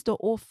 God is the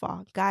author,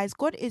 guys.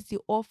 God is the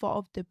author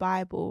of the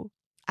Bible.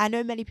 I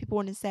know many people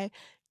want to say,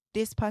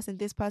 this person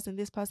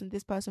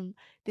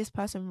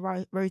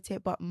wrote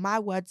it, but my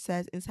word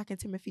says in 2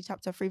 Timothy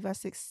chapter 3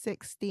 verse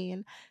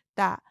 16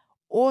 that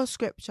all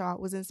scripture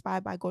was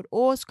inspired by God.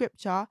 All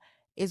scripture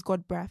is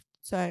God breath.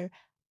 So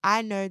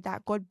I know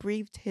that God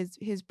breathed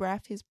his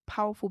breath, his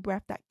powerful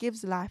breath that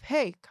gives life.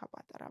 Hey,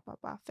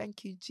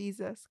 thank you,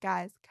 Jesus.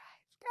 Guys.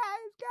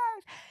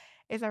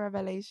 It's a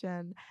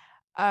revelation.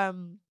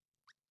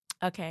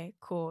 Okay,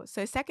 cool.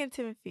 So 2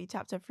 Timothy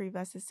chapter 3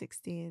 verses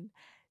 16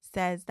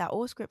 says that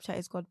all scripture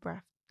is God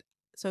breath.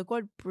 So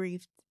God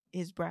breathed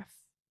his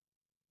breath.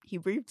 He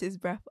breathed his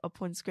breath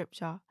upon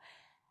scripture.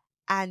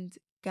 And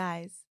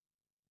guys,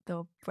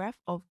 the breath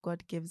of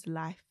God gives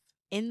life.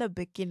 In the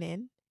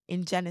beginning,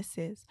 in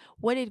Genesis,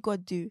 what did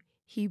God do?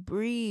 He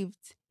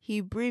breathed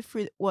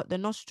through the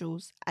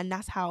nostrils, and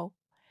that's how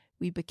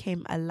we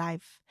became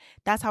alive.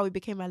 That's how we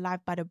became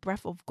alive, by the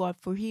breath of God.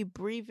 For he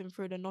breathed in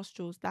through the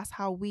nostrils. That's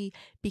how we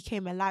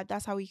became alive.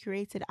 That's how he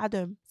created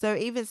Adam. So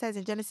it even says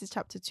in Genesis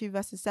chapter 2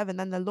 verses 7,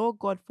 then the Lord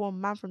God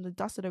formed man from the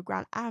dust of the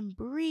ground and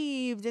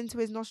breathed into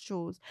his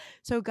nostrils.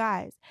 So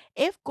guys,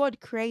 if God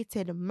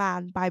created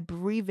man by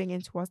breathing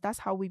into us, that's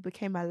how we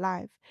became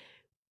alive.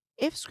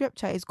 If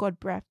scripture is God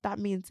breath, that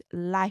means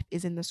life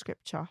is in the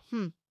scripture.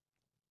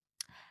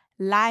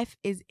 Life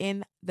is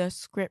in the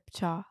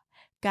scripture.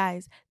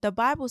 Guys, the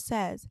Bible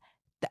says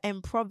that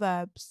in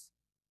Proverbs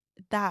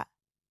that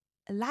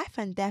life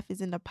and death is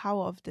in the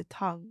power of the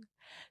tongue.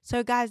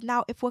 So guys,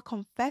 now if we're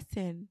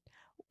confessing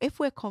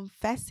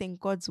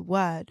God's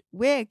word,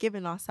 we're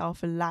giving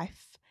ourselves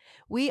life.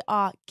 We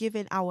are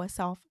giving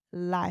ourselves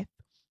life.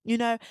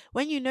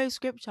 When you know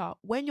scripture,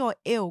 when you're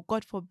ill,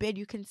 God forbid,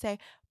 you can say,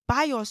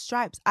 by your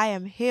stripes, I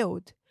am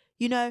healed.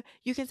 You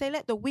can say,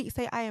 let the weak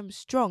say, I am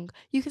strong.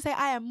 You can say,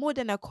 I am more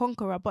than a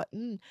conqueror, but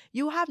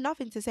you have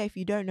nothing to say if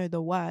you don't know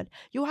the word.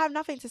 You'll have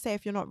nothing to say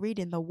if you're not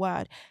reading the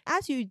word.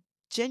 As you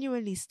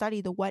genuinely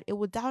study the word, it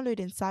will download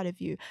inside of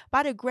you.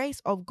 By the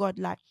grace of God,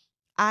 like,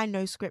 I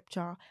know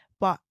scripture,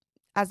 but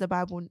as the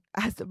Bible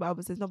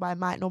says, not by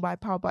might, nor by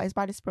power, but it's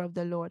by the Spirit of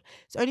the Lord.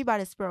 It's only by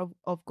the Spirit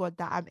of God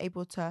that I'm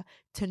able to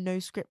know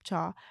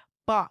scripture.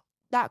 But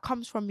that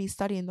comes from me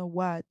studying the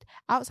word.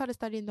 Outside of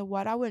studying the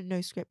word, I wouldn't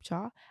know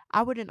scripture.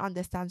 I wouldn't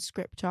understand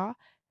scripture.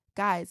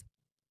 Guys,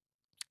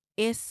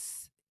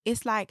 it's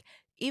like,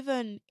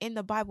 even in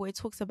the Bible, it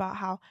talks about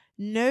how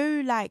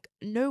no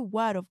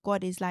word of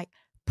God is like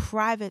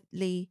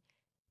privately,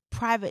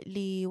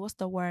 what's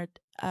the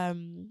word?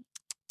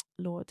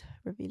 Lord,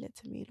 reveal it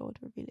to me. Lord,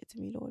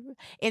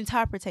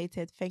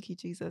 interpreted. Thank you,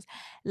 Jesus.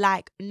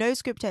 Like, no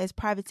scripture is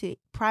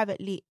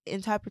privately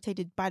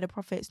interpreted by the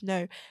prophets.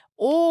 No,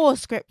 all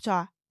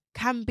scripture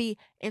can be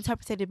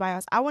interpreted by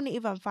us. I want to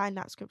even find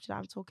that scripture that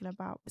I'm talking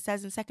about. It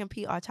says in 2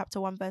 Peter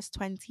chapter 1 verse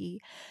 20,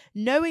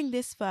 knowing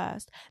this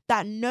first,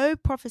 that no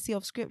prophecy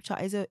of scripture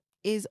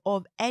is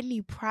of any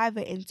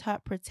private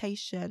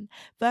interpretation.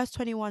 Verse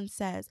 21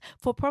 says,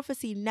 for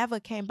prophecy never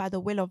came by the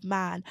will of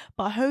man,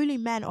 but holy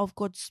men of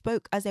God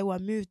spoke as they were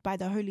moved by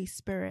the Holy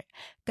Spirit.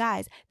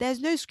 Guys,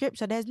 there's no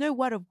scripture, there's no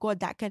word of God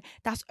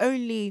that's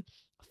only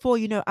for,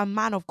 a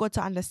man of God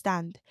to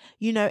understand.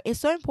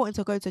 It's so important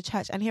to go to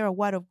church and hear a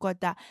word of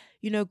God that,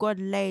 God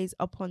lays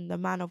upon the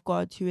man of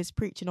God who is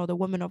preaching, or the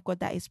woman of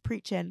God that is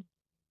preaching.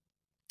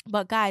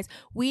 But guys,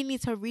 we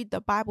need to read the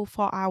Bible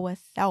for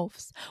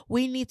ourselves.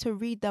 We need to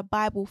read the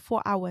Bible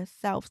for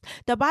ourselves.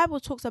 The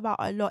Bible talks about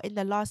a lot in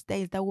the last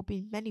days. There will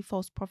be many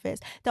false prophets.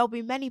 There will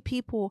be many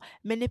people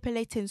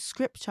manipulating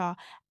scripture.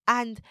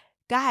 And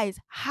guys,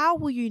 how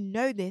will you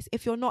know this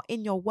if you're not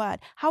in your word?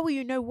 How will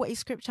you know what is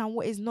scripture and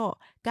what is not?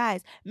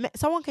 Guys,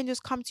 someone can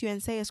just come to you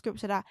and say a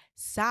scripture that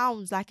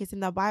sounds like it's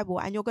in the Bible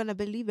and you're going to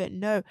believe it.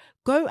 No,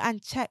 go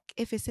and check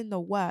if it's in the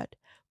word.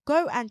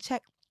 Go and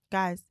check.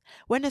 Guys,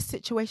 when a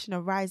situation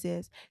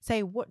arises,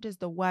 say, what does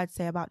the word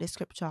say about this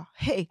scripture?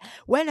 Hey,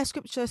 when a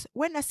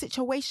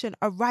situation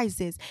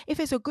arises, if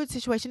it's a good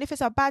situation, if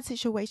it's a bad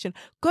situation,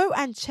 go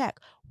and check,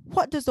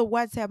 what does the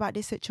word say about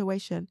this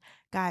situation?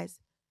 Guys,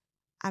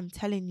 I'm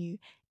telling you,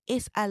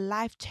 it's a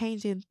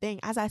life-changing thing.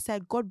 As I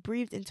said, God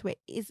breathed into it.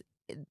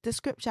 The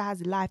scripture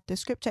has life. The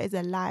scripture is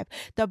alive.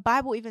 The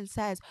Bible even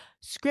says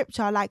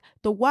scripture, like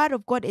the word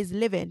of God, is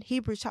living.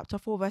 Hebrews chapter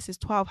 4 verses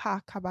 12.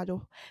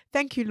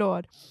 Thank you,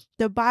 Lord.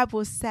 The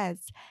Bible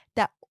says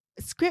that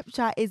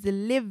scripture is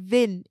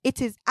living.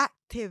 It is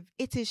active.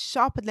 It is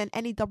sharper than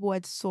any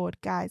double-edged sword,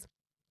 guys.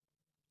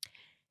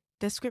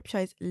 The scripture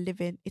is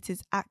living. It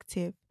is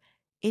active.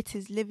 It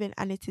is living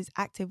and it is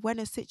active. When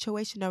a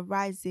situation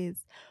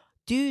arises,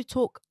 do you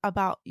talk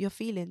about your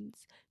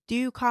feelings? Do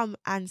you come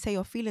and say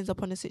your feelings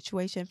upon a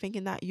situation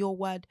thinking that your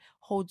word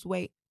holds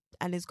weight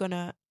and is going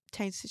to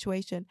change the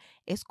situation?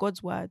 It's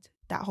God's word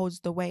that holds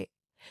the weight.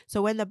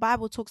 So when the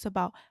Bible talks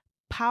about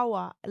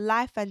power,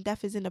 life and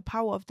death is in the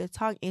power of the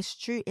tongue, it's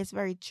true. It's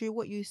very true.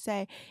 What you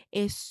say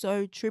is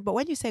so true. But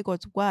when you say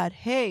God's word,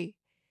 hey,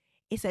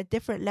 it's a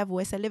different level.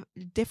 It's a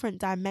different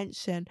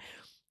dimension.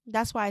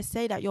 That's why I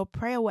say that your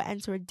prayer will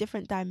enter a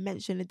different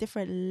dimension, a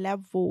different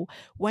level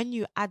when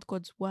you add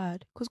God's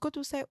word. Because God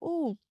will say,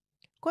 oh,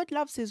 God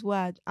loves his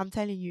word. I'm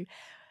telling you,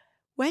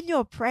 when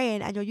you're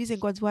praying and you're using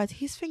God's word,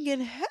 he's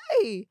thinking,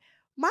 hey,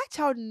 my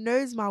child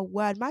knows my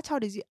word. My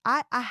child is,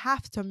 I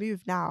have to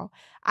move now.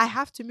 I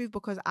have to move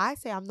because I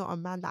say I'm not a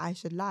man that I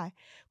should lie.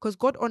 Because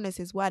God honors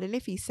his word. And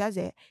if he says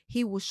it,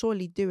 he will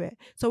surely do it.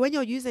 So when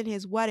you're using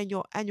his word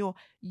and you're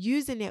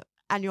using it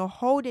and you're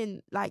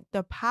holding like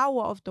the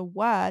power of the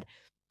word,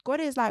 God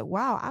is like,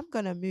 wow, I'm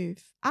going to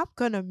move. I'm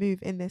going to move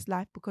in this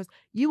life because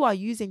you are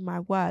using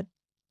my word.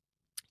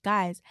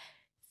 Guys,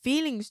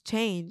 feelings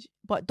change,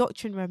 but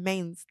doctrine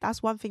remains.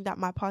 That's one thing that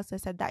my pastor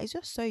said that is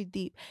just so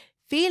deep.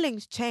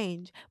 Feelings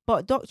change,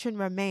 but doctrine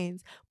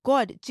remains.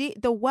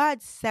 The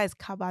word says,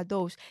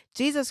 kabadosh,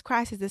 Jesus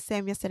Christ is the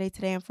same yesterday,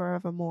 today, and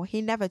forevermore.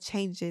 He never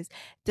changes.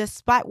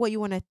 Despite what you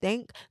want to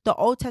think, the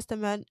Old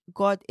Testament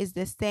God is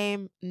the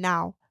same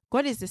now.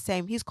 God is the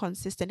same. He's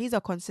consistent. He's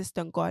a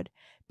consistent God.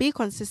 Be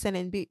consistent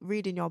and be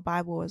reading your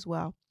Bible as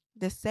well.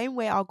 The same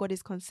way our God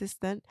is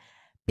consistent,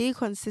 be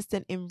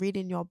consistent in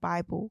reading your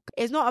Bible.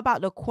 It's not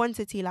about the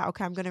quantity, like,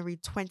 okay, I'm going to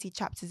read 20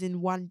 chapters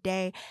in one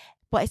day,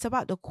 but it's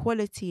about the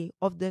quality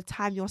of the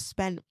time you're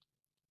spent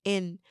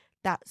in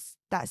that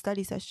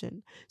study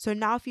session. So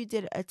now if you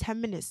did a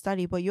 10-minute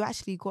study, but you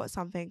actually got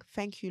something,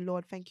 thank you,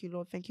 Lord, thank you,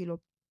 Lord, thank you,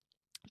 Lord.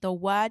 The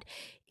word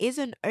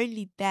isn't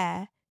only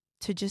there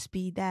to just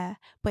be there,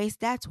 but it's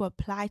there to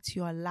apply to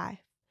your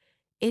life.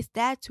 It's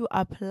there to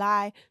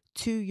apply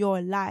to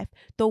your life.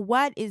 The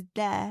word is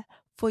there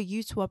for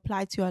you to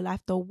apply to your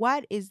life. The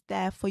word is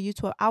there for you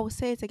to, I will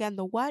say it again,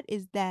 the word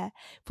is there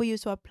for you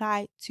to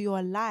apply to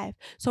your life.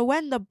 So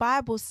when the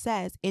Bible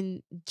says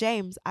in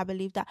James, I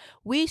believe that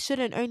we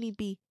shouldn't only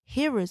be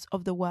hearers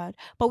of the word,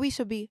 but we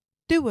should be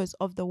doers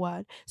of the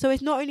word. So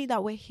it's not only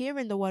that we're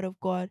hearing the word of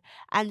God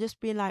and just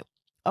being like,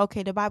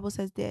 okay, the Bible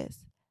says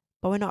this,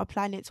 but we're not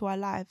applying it to our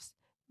lives.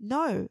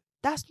 No,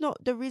 that's not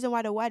the reason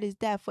why the word is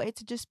there, for it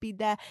to just be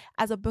there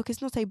as a book.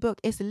 It's not a book,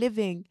 it's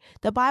living.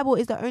 The Bible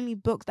is the only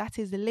book that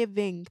is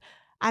living.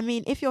 I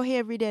mean, if you're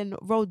here reading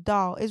Roald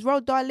Dahl, is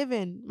Roald Dahl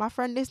living? My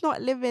friend, it's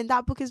not living.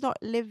 That book is not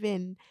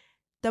living.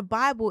 The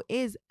Bible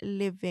is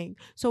living.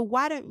 So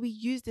why don't we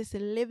use this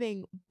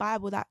living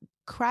Bible that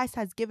Christ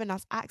has given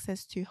us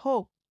access to?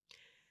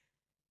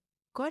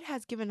 God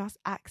has given us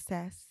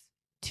access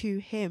to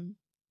him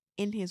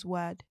in his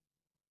word.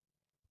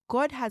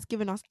 God has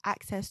given us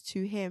access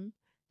to him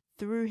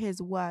through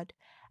his word.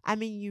 I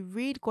mean, you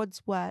read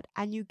God's word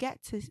and you get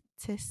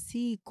to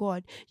see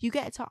God. You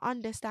get to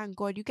understand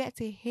God. You get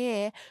to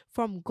hear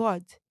from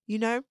God, you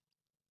know?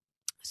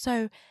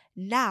 So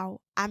now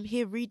I'm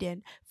here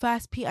reading 1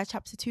 Peter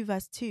chapter 2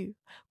 verse 2.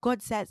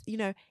 God says, you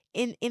know,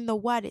 in the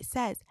word it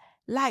says,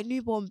 like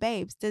newborn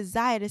babes,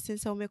 desire the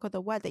sincere milk of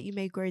the word that you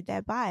may grow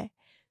thereby.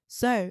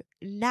 So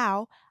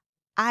now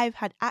I've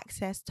had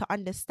access to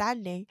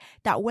understanding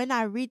that when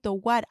I read the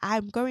word,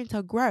 I'm going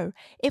to grow.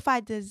 If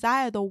I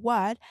desire the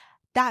word,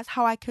 that's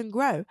how I can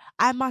grow.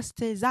 I must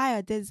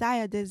desire.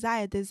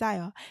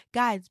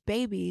 Guys,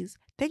 babies,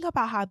 think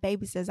about how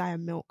babies desire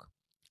milk.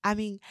 I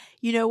mean,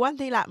 one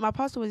thing, like my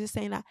pastor was just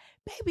saying, that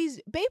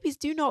babies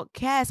do not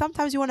care.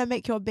 Sometimes you want to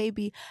make your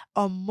baby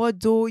a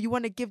model. You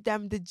want to give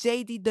them the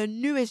JD, the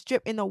newest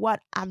drip in the world.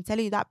 I'm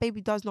telling you, that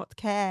baby does not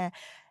care.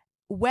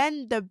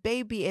 When the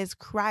baby is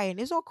crying,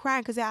 it's not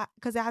crying because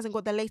it hasn't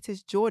got the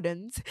latest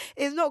Jordans.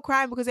 It's not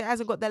crying because it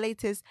hasn't got the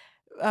latest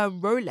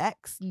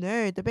Rolex.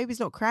 No, the baby's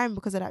not crying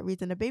because of that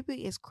reason. The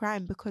baby is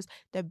crying because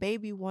the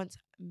baby wants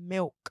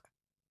milk.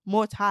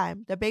 More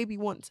time. The baby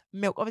wants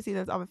milk. Obviously,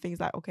 there's other things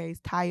like, okay, he's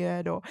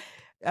tired, or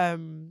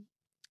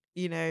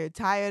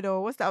tired,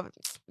 or what's the other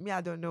me,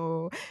 I don't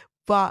know.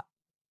 But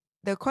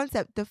the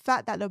concept, the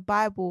fact that the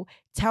Bible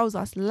tells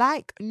us,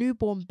 like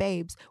newborn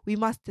babes, we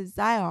must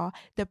desire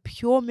the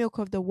pure milk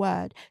of the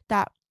word.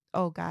 That,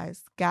 oh,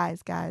 guys,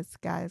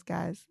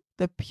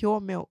 the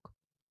pure milk.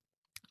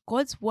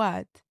 God's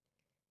word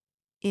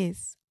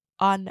is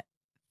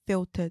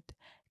unfiltered.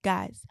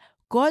 Guys,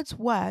 God's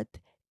word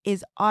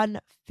is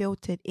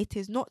unfiltered. It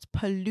is not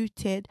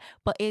polluted,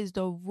 but it is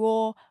the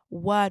raw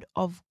word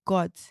of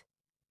God.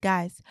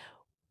 Guys,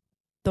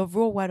 the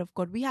raw word of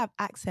God. We have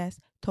access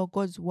to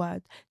God's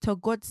word, to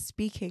God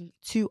speaking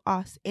to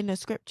us in the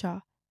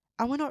scripture,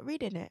 and we're not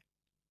reading it.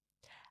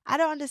 I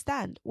don't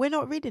understand. We're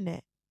not reading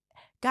it.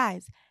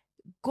 Guys,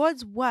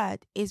 God's word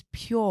is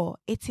pure.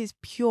 It is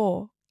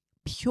pure.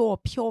 Pure.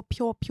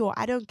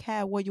 I don't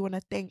care what you want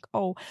to think.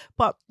 Oh,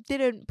 but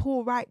didn't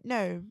Paul write?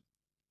 No.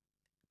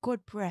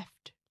 God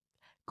breathed.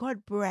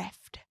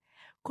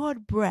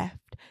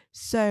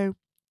 So,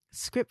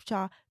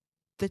 scripture,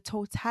 the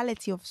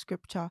totality of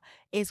scripture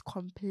is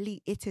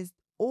complete. It is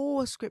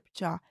all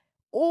scripture.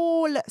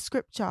 All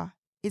scripture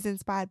is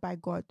inspired by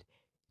God.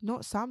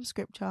 Not some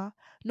scripture.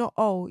 Not,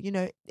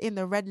 in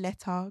the red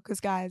letter.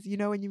 Because guys,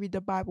 when you read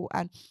the Bible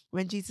and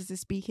when Jesus is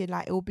speaking,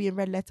 like, it will be in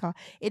red letter.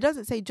 It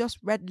doesn't say just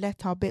red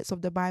letter bits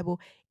of the Bible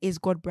is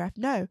God breath.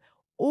 No.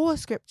 All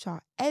scripture,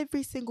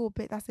 every single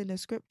bit that's in the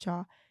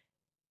scripture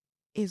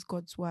is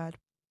God's word.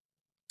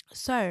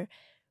 So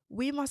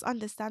we must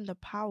understand the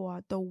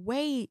power, the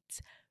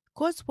weight.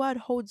 God's word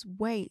holds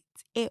weight.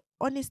 It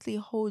honestly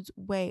holds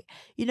weight.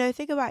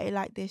 Think about it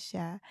like this,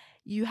 yeah.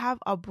 You have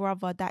a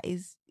brother that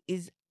is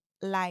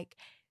like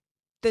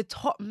the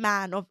top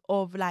man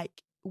of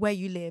like where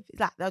you live.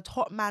 Like the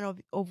top man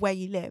of where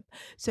you live.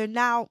 So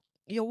now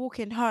you're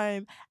walking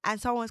home and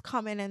someone's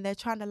coming and they're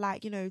trying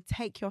to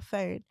take your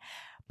phone.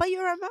 But you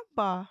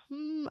remember,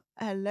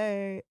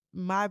 hello,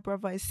 my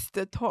brother is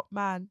the top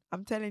man.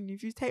 I'm telling you,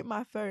 if you take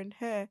my phone,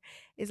 here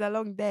is a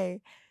long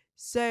day.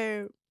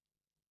 So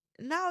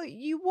now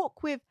you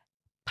walk with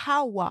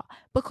power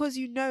because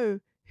you know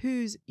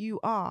whose you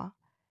are.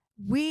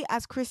 We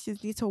as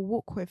Christians need to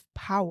walk with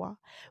power.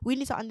 We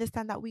need to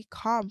understand that we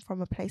come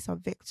from a place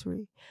of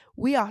victory.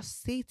 We are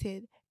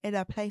seated in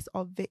a place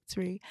of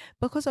victory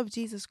because of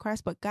Jesus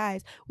Christ. But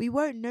guys, we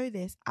won't know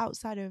this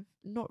outside of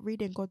not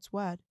reading God's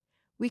word.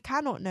 We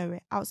cannot know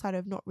it outside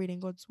of not reading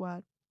God's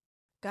word.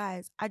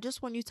 Guys, I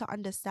just want you to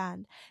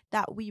understand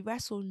that we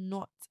wrestle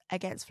not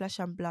against flesh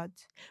and blood.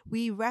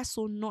 We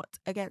wrestle not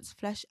against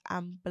flesh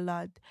and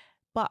blood.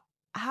 But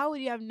how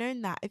would you have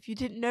known that if you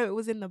didn't know it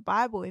was in the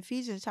Bible?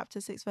 Ephesians chapter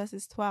 6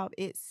 verses 12,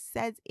 it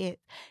says it.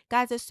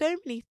 Guys, there's so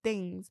many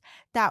things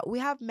that we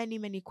have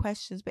many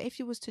questions. But if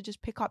you was to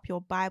just pick up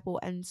your Bible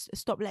and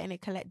stop letting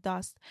it collect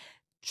dust,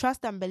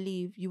 trust and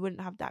believe you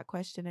wouldn't have that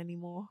question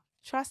anymore.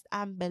 Trust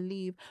and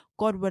believe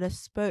God would have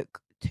spoke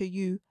to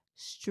you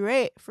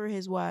straight through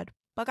his word.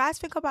 But guys,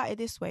 think about it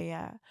this way,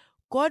 yeah.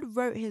 God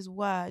wrote his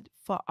word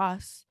for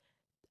us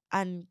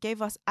and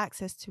gave us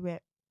access to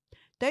it.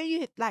 Don't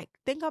you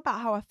think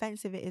about how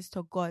offensive it is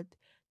to God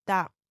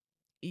that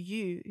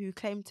you, who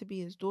claim to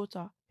be his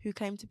daughter, who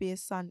claim to be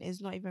his son,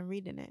 is not even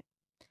reading it?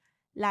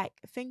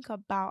 Think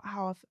about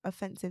how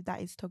offensive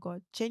that is to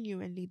God.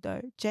 Genuinely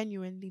though,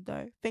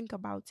 think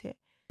about it.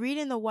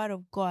 Reading the word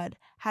of God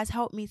has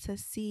helped me to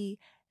see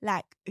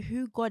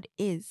who God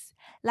is.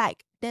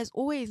 There's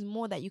always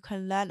more that you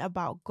can learn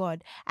about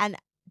God. And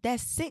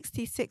there's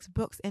 66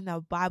 books in the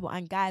Bible.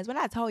 And guys, when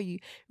I tell you,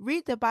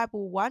 read the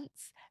Bible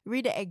once,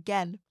 read it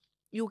again,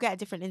 you'll get a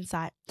different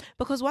insight.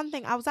 Because one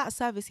thing, I was at a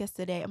service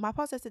yesterday and my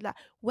pastor said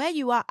where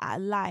you are at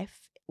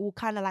life will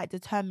kind of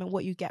determine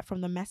what you get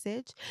from the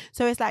message.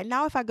 So it's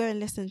now if I go and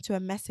listen to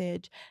a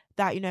message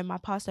that, my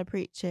pastor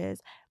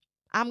preaches,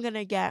 I'm going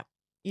to get,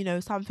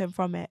 something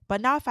from it. But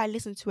now if I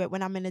listen to it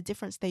when I'm in a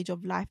different stage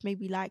of life,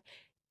 maybe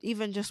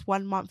even just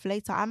 1 month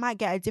later, I might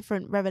get a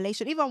different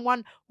revelation, even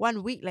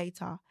one week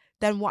later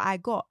than what I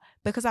got,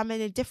 because I'm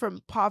in a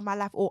different part of my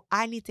life, or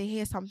I need to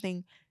hear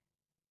something,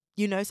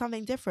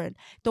 something different.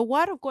 The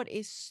word of God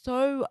is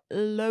so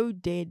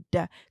loaded,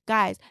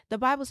 guys. The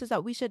Bible says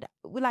that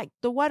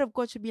the word of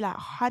God should be like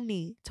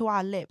honey to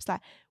our lips.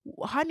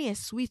 Honey is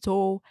sweet.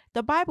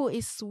 The Bible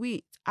is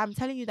sweet. I'm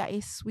telling you that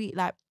it's sweet.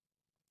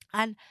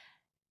 And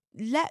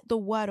let the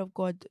word of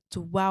God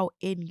dwell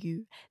in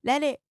you.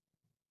 Let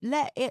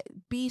it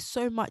be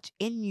so much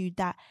in you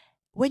that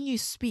when you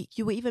speak,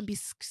 you will even be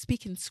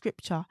speaking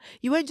scripture.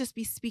 You won't just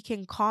be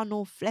speaking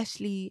carnal,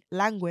 fleshly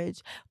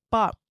language,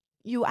 but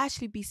you'll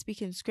actually be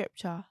speaking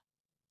scripture.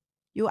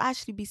 You'll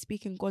actually be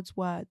speaking God's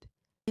word.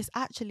 It's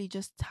actually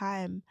just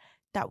time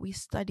that we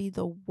study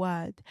the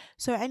word.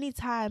 So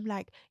anytime,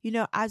 like,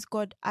 as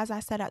God, as I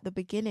said at the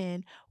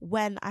beginning,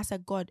 when I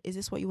said, God, is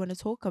this what you want to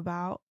talk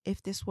about?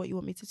 If this is what you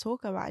want me to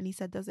talk about, and he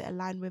said, does it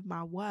align with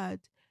my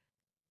word?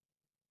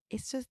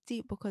 It's just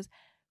deep, because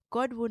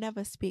God will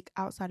never speak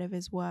outside of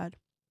his word.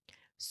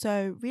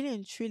 So really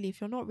and truly,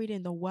 if you're not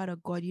reading the word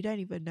of God, you don't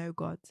even know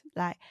God.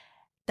 Like,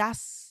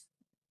 that's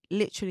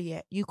literally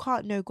it. You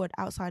can't know God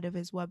outside of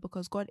his word,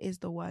 because God is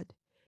the word.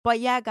 But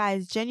yeah,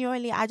 guys,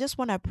 genuinely, I just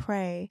want to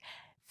pray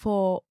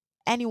for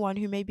anyone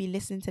who may be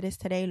listening to this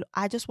today.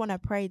 I just want to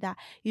pray that,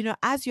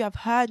 as you have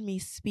heard me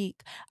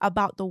speak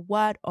about the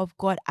word of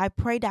God, I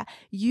pray that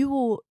you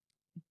will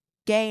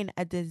gain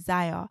a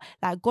desire,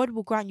 like God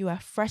will grant you a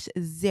fresh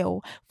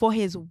zeal for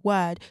his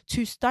word,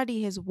 to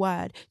study his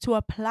word, to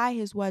apply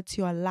his word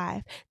to your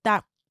life,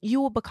 that you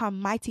will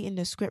become mighty in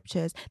the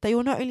scriptures, that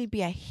you'll not only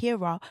be a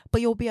hearer, but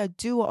you'll be a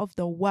doer of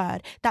the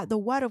word, that the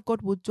word of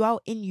God will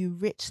dwell in you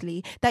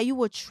richly, that you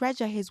will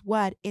treasure his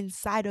word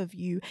inside of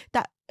you,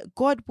 that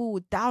God will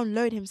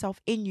download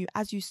himself in you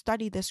as you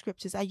study the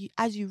scriptures,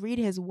 as you read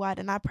his word.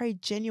 And I pray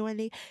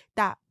genuinely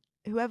that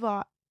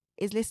whoever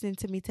is listening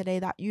to me today,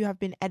 that you have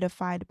been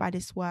edified by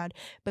this word,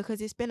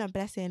 because it's been a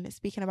blessing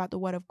speaking about the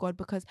word of God,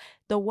 because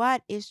the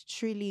word is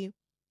truly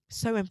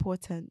so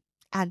important.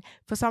 And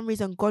for some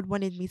reason, God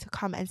wanted me to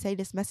come and say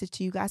this message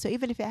to you guys. So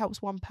even if it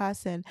helps one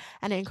person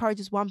and it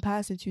encourages one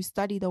person to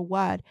study the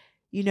word,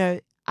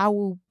 I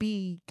will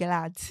be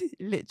glad.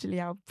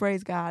 Literally, I'll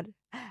praise God.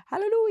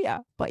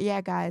 Hallelujah. But yeah,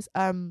 guys,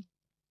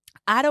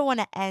 I don't want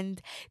to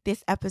end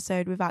this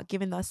episode without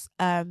giving us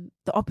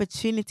the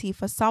opportunity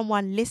for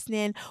someone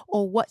listening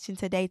or watching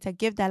today to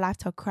give their life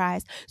to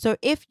Christ. So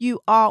if you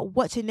are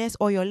watching this,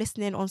 or you're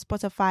listening on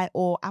Spotify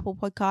or Apple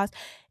Podcasts,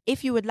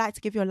 if you would like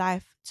to give your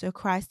life to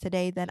Christ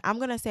today, then I'm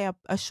going to say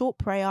a short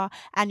prayer,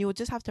 and you will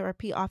just have to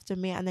repeat after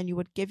me, and then you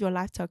would give your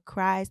life to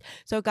Christ.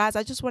 So guys,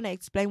 I just want to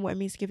explain what it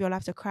means to give your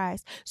life to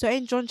Christ. So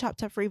in John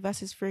chapter 3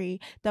 verses 3,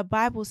 the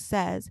Bible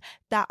says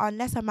that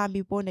unless a man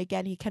be born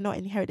again, he cannot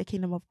inherit the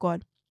kingdom of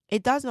God.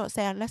 It does not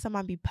say unless a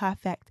man be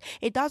perfect.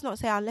 It does not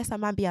say unless a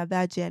man be a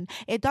virgin.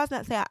 It does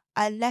not say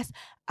unless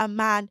a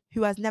man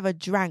who has never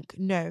drank.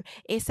 No,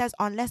 it says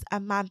unless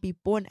a man be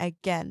born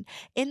again.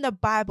 In the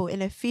Bible,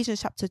 in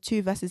Ephesians chapter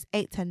 2 verses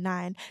 8 to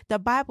 9, the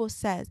Bible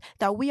says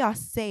that we are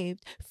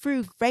saved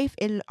through faith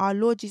in our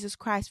Lord Jesus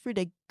Christ, through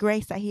the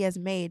grace that he has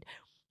made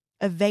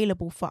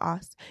available for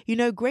us.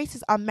 Grace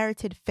is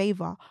unmerited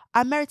favor.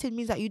 Unmerited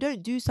means that you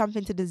don't do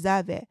something to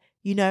deserve it.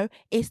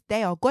 It's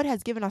there. God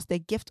has given us the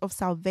gift of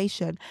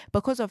salvation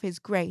because of his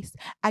grace,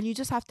 and you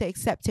just have to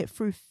accept it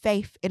through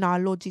faith in our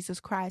Lord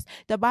Jesus Christ.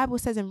 The Bible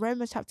says in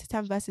Romans chapter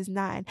 10 verses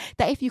 9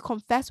 that if you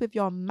confess with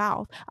your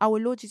mouth our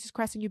Lord Jesus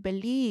Christ, and you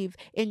believe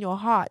in your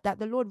heart that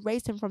the Lord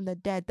raised him from the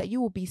dead, that you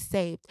will be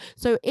saved.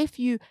 So if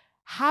you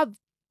have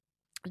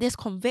this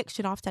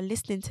conviction after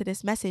listening to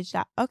this message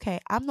that, okay,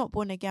 I'm not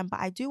born again, but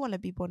I do want to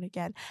be born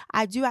again,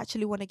 I do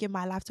actually want to give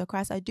my life to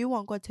Christ, I do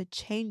want God to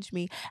change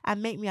me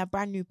and make me a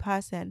brand new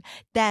person,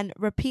 then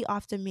repeat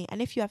after me.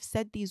 And if you have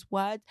said these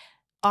words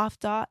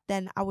after,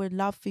 then I would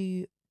love for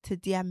you to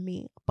DM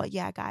me. But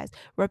yeah, guys,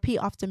 repeat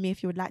after me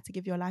if you would like to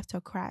give your life to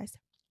Christ.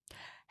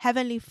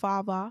 Heavenly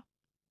Father,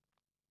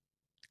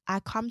 I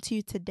come to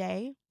you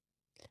today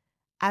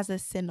as a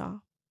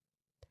sinner.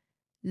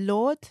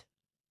 Lord,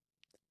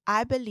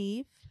 I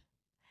believe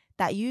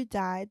that you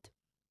died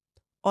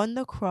on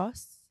the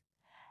cross,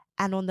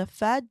 and on the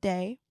third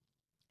day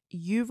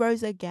you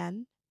rose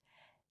again,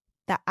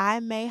 that I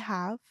may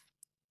have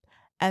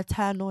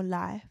eternal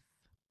life.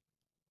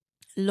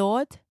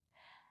 Lord,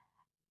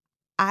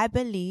 I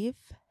believe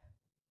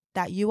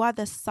that you are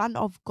the Son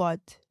of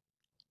God.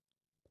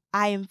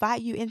 I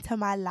invite you into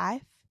my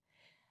life.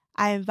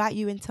 I invite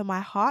you into my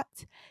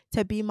heart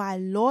to be my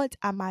Lord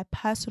and my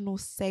personal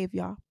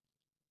Savior.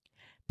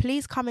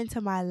 Please come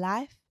into my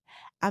life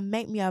and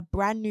make me a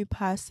brand new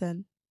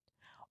person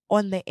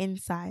on the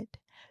inside.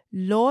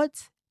 Lord,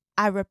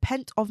 I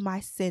repent of my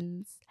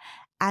sins,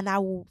 and I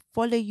will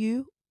follow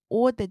you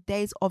all the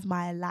days of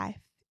my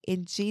life,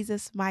 in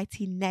Jesus'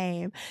 mighty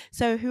name.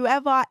 So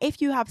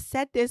if you have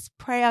said this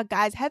prayer,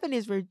 guys, heaven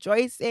is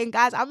rejoicing.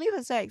 Guys, I'm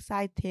even so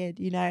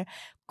excited.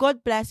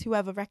 God bless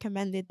whoever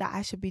recommended that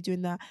I should be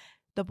doing the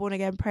born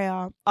again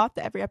prayer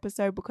after every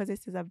episode, because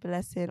this is a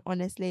blessing,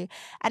 honestly.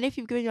 And if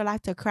you've given your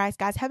life to Christ,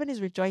 guys, heaven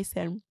is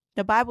rejoicing.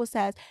 The Bible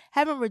says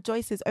heaven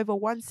rejoices over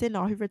one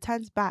sinner who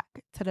returns back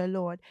to the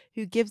Lord,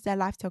 who gives their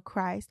life to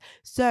Christ.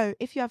 So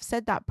if you have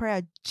said that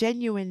prayer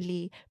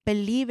genuinely,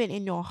 believing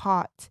in your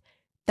heart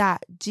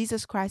that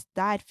Jesus Christ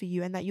died for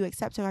you and that you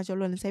accept him as your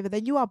Lord and Savior,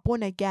 then you are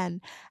born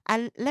again.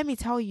 And let me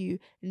tell you,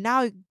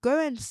 now go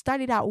and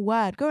study that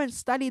word. Go and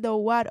study the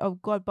word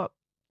of God. But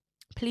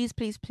please,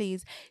 please,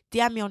 please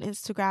DM me on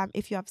Instagram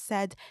if you have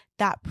said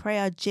that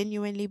prayer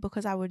genuinely,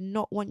 because I would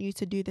not want you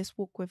to do this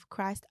walk with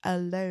Christ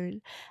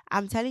alone.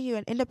 I'm telling you,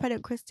 an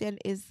independent Christian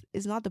is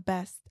not the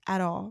best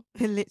at all,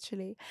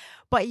 literally.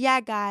 But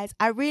yeah, guys,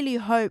 I really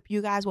hope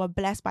you guys were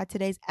blessed by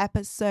today's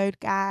episode,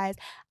 guys.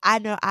 I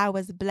know I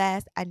was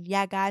blessed. And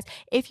yeah, guys,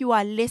 if you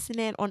are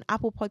listening on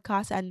Apple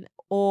Podcasts and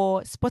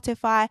or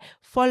Spotify,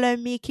 follow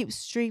me, keep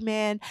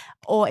streaming.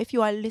 Or if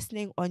you are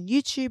listening on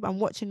YouTube and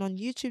watching on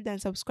YouTube, then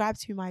subscribe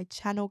to my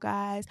channel,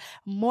 guys.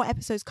 More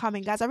episodes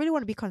coming, guys. I really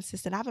want to be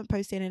consistent. I haven't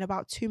posted in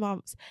about 2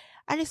 months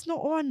and it's not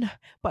on.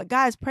 But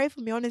guys, pray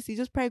for me, honestly.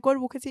 Just pray God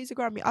will continue to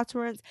grant me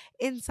utterance,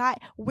 insight,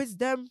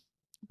 wisdom.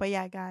 But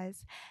yeah,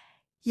 guys.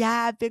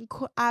 Yeah,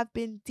 I've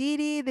been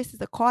deedee. This is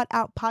the Called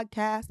Out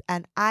Podcast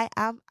and I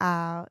am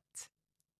out.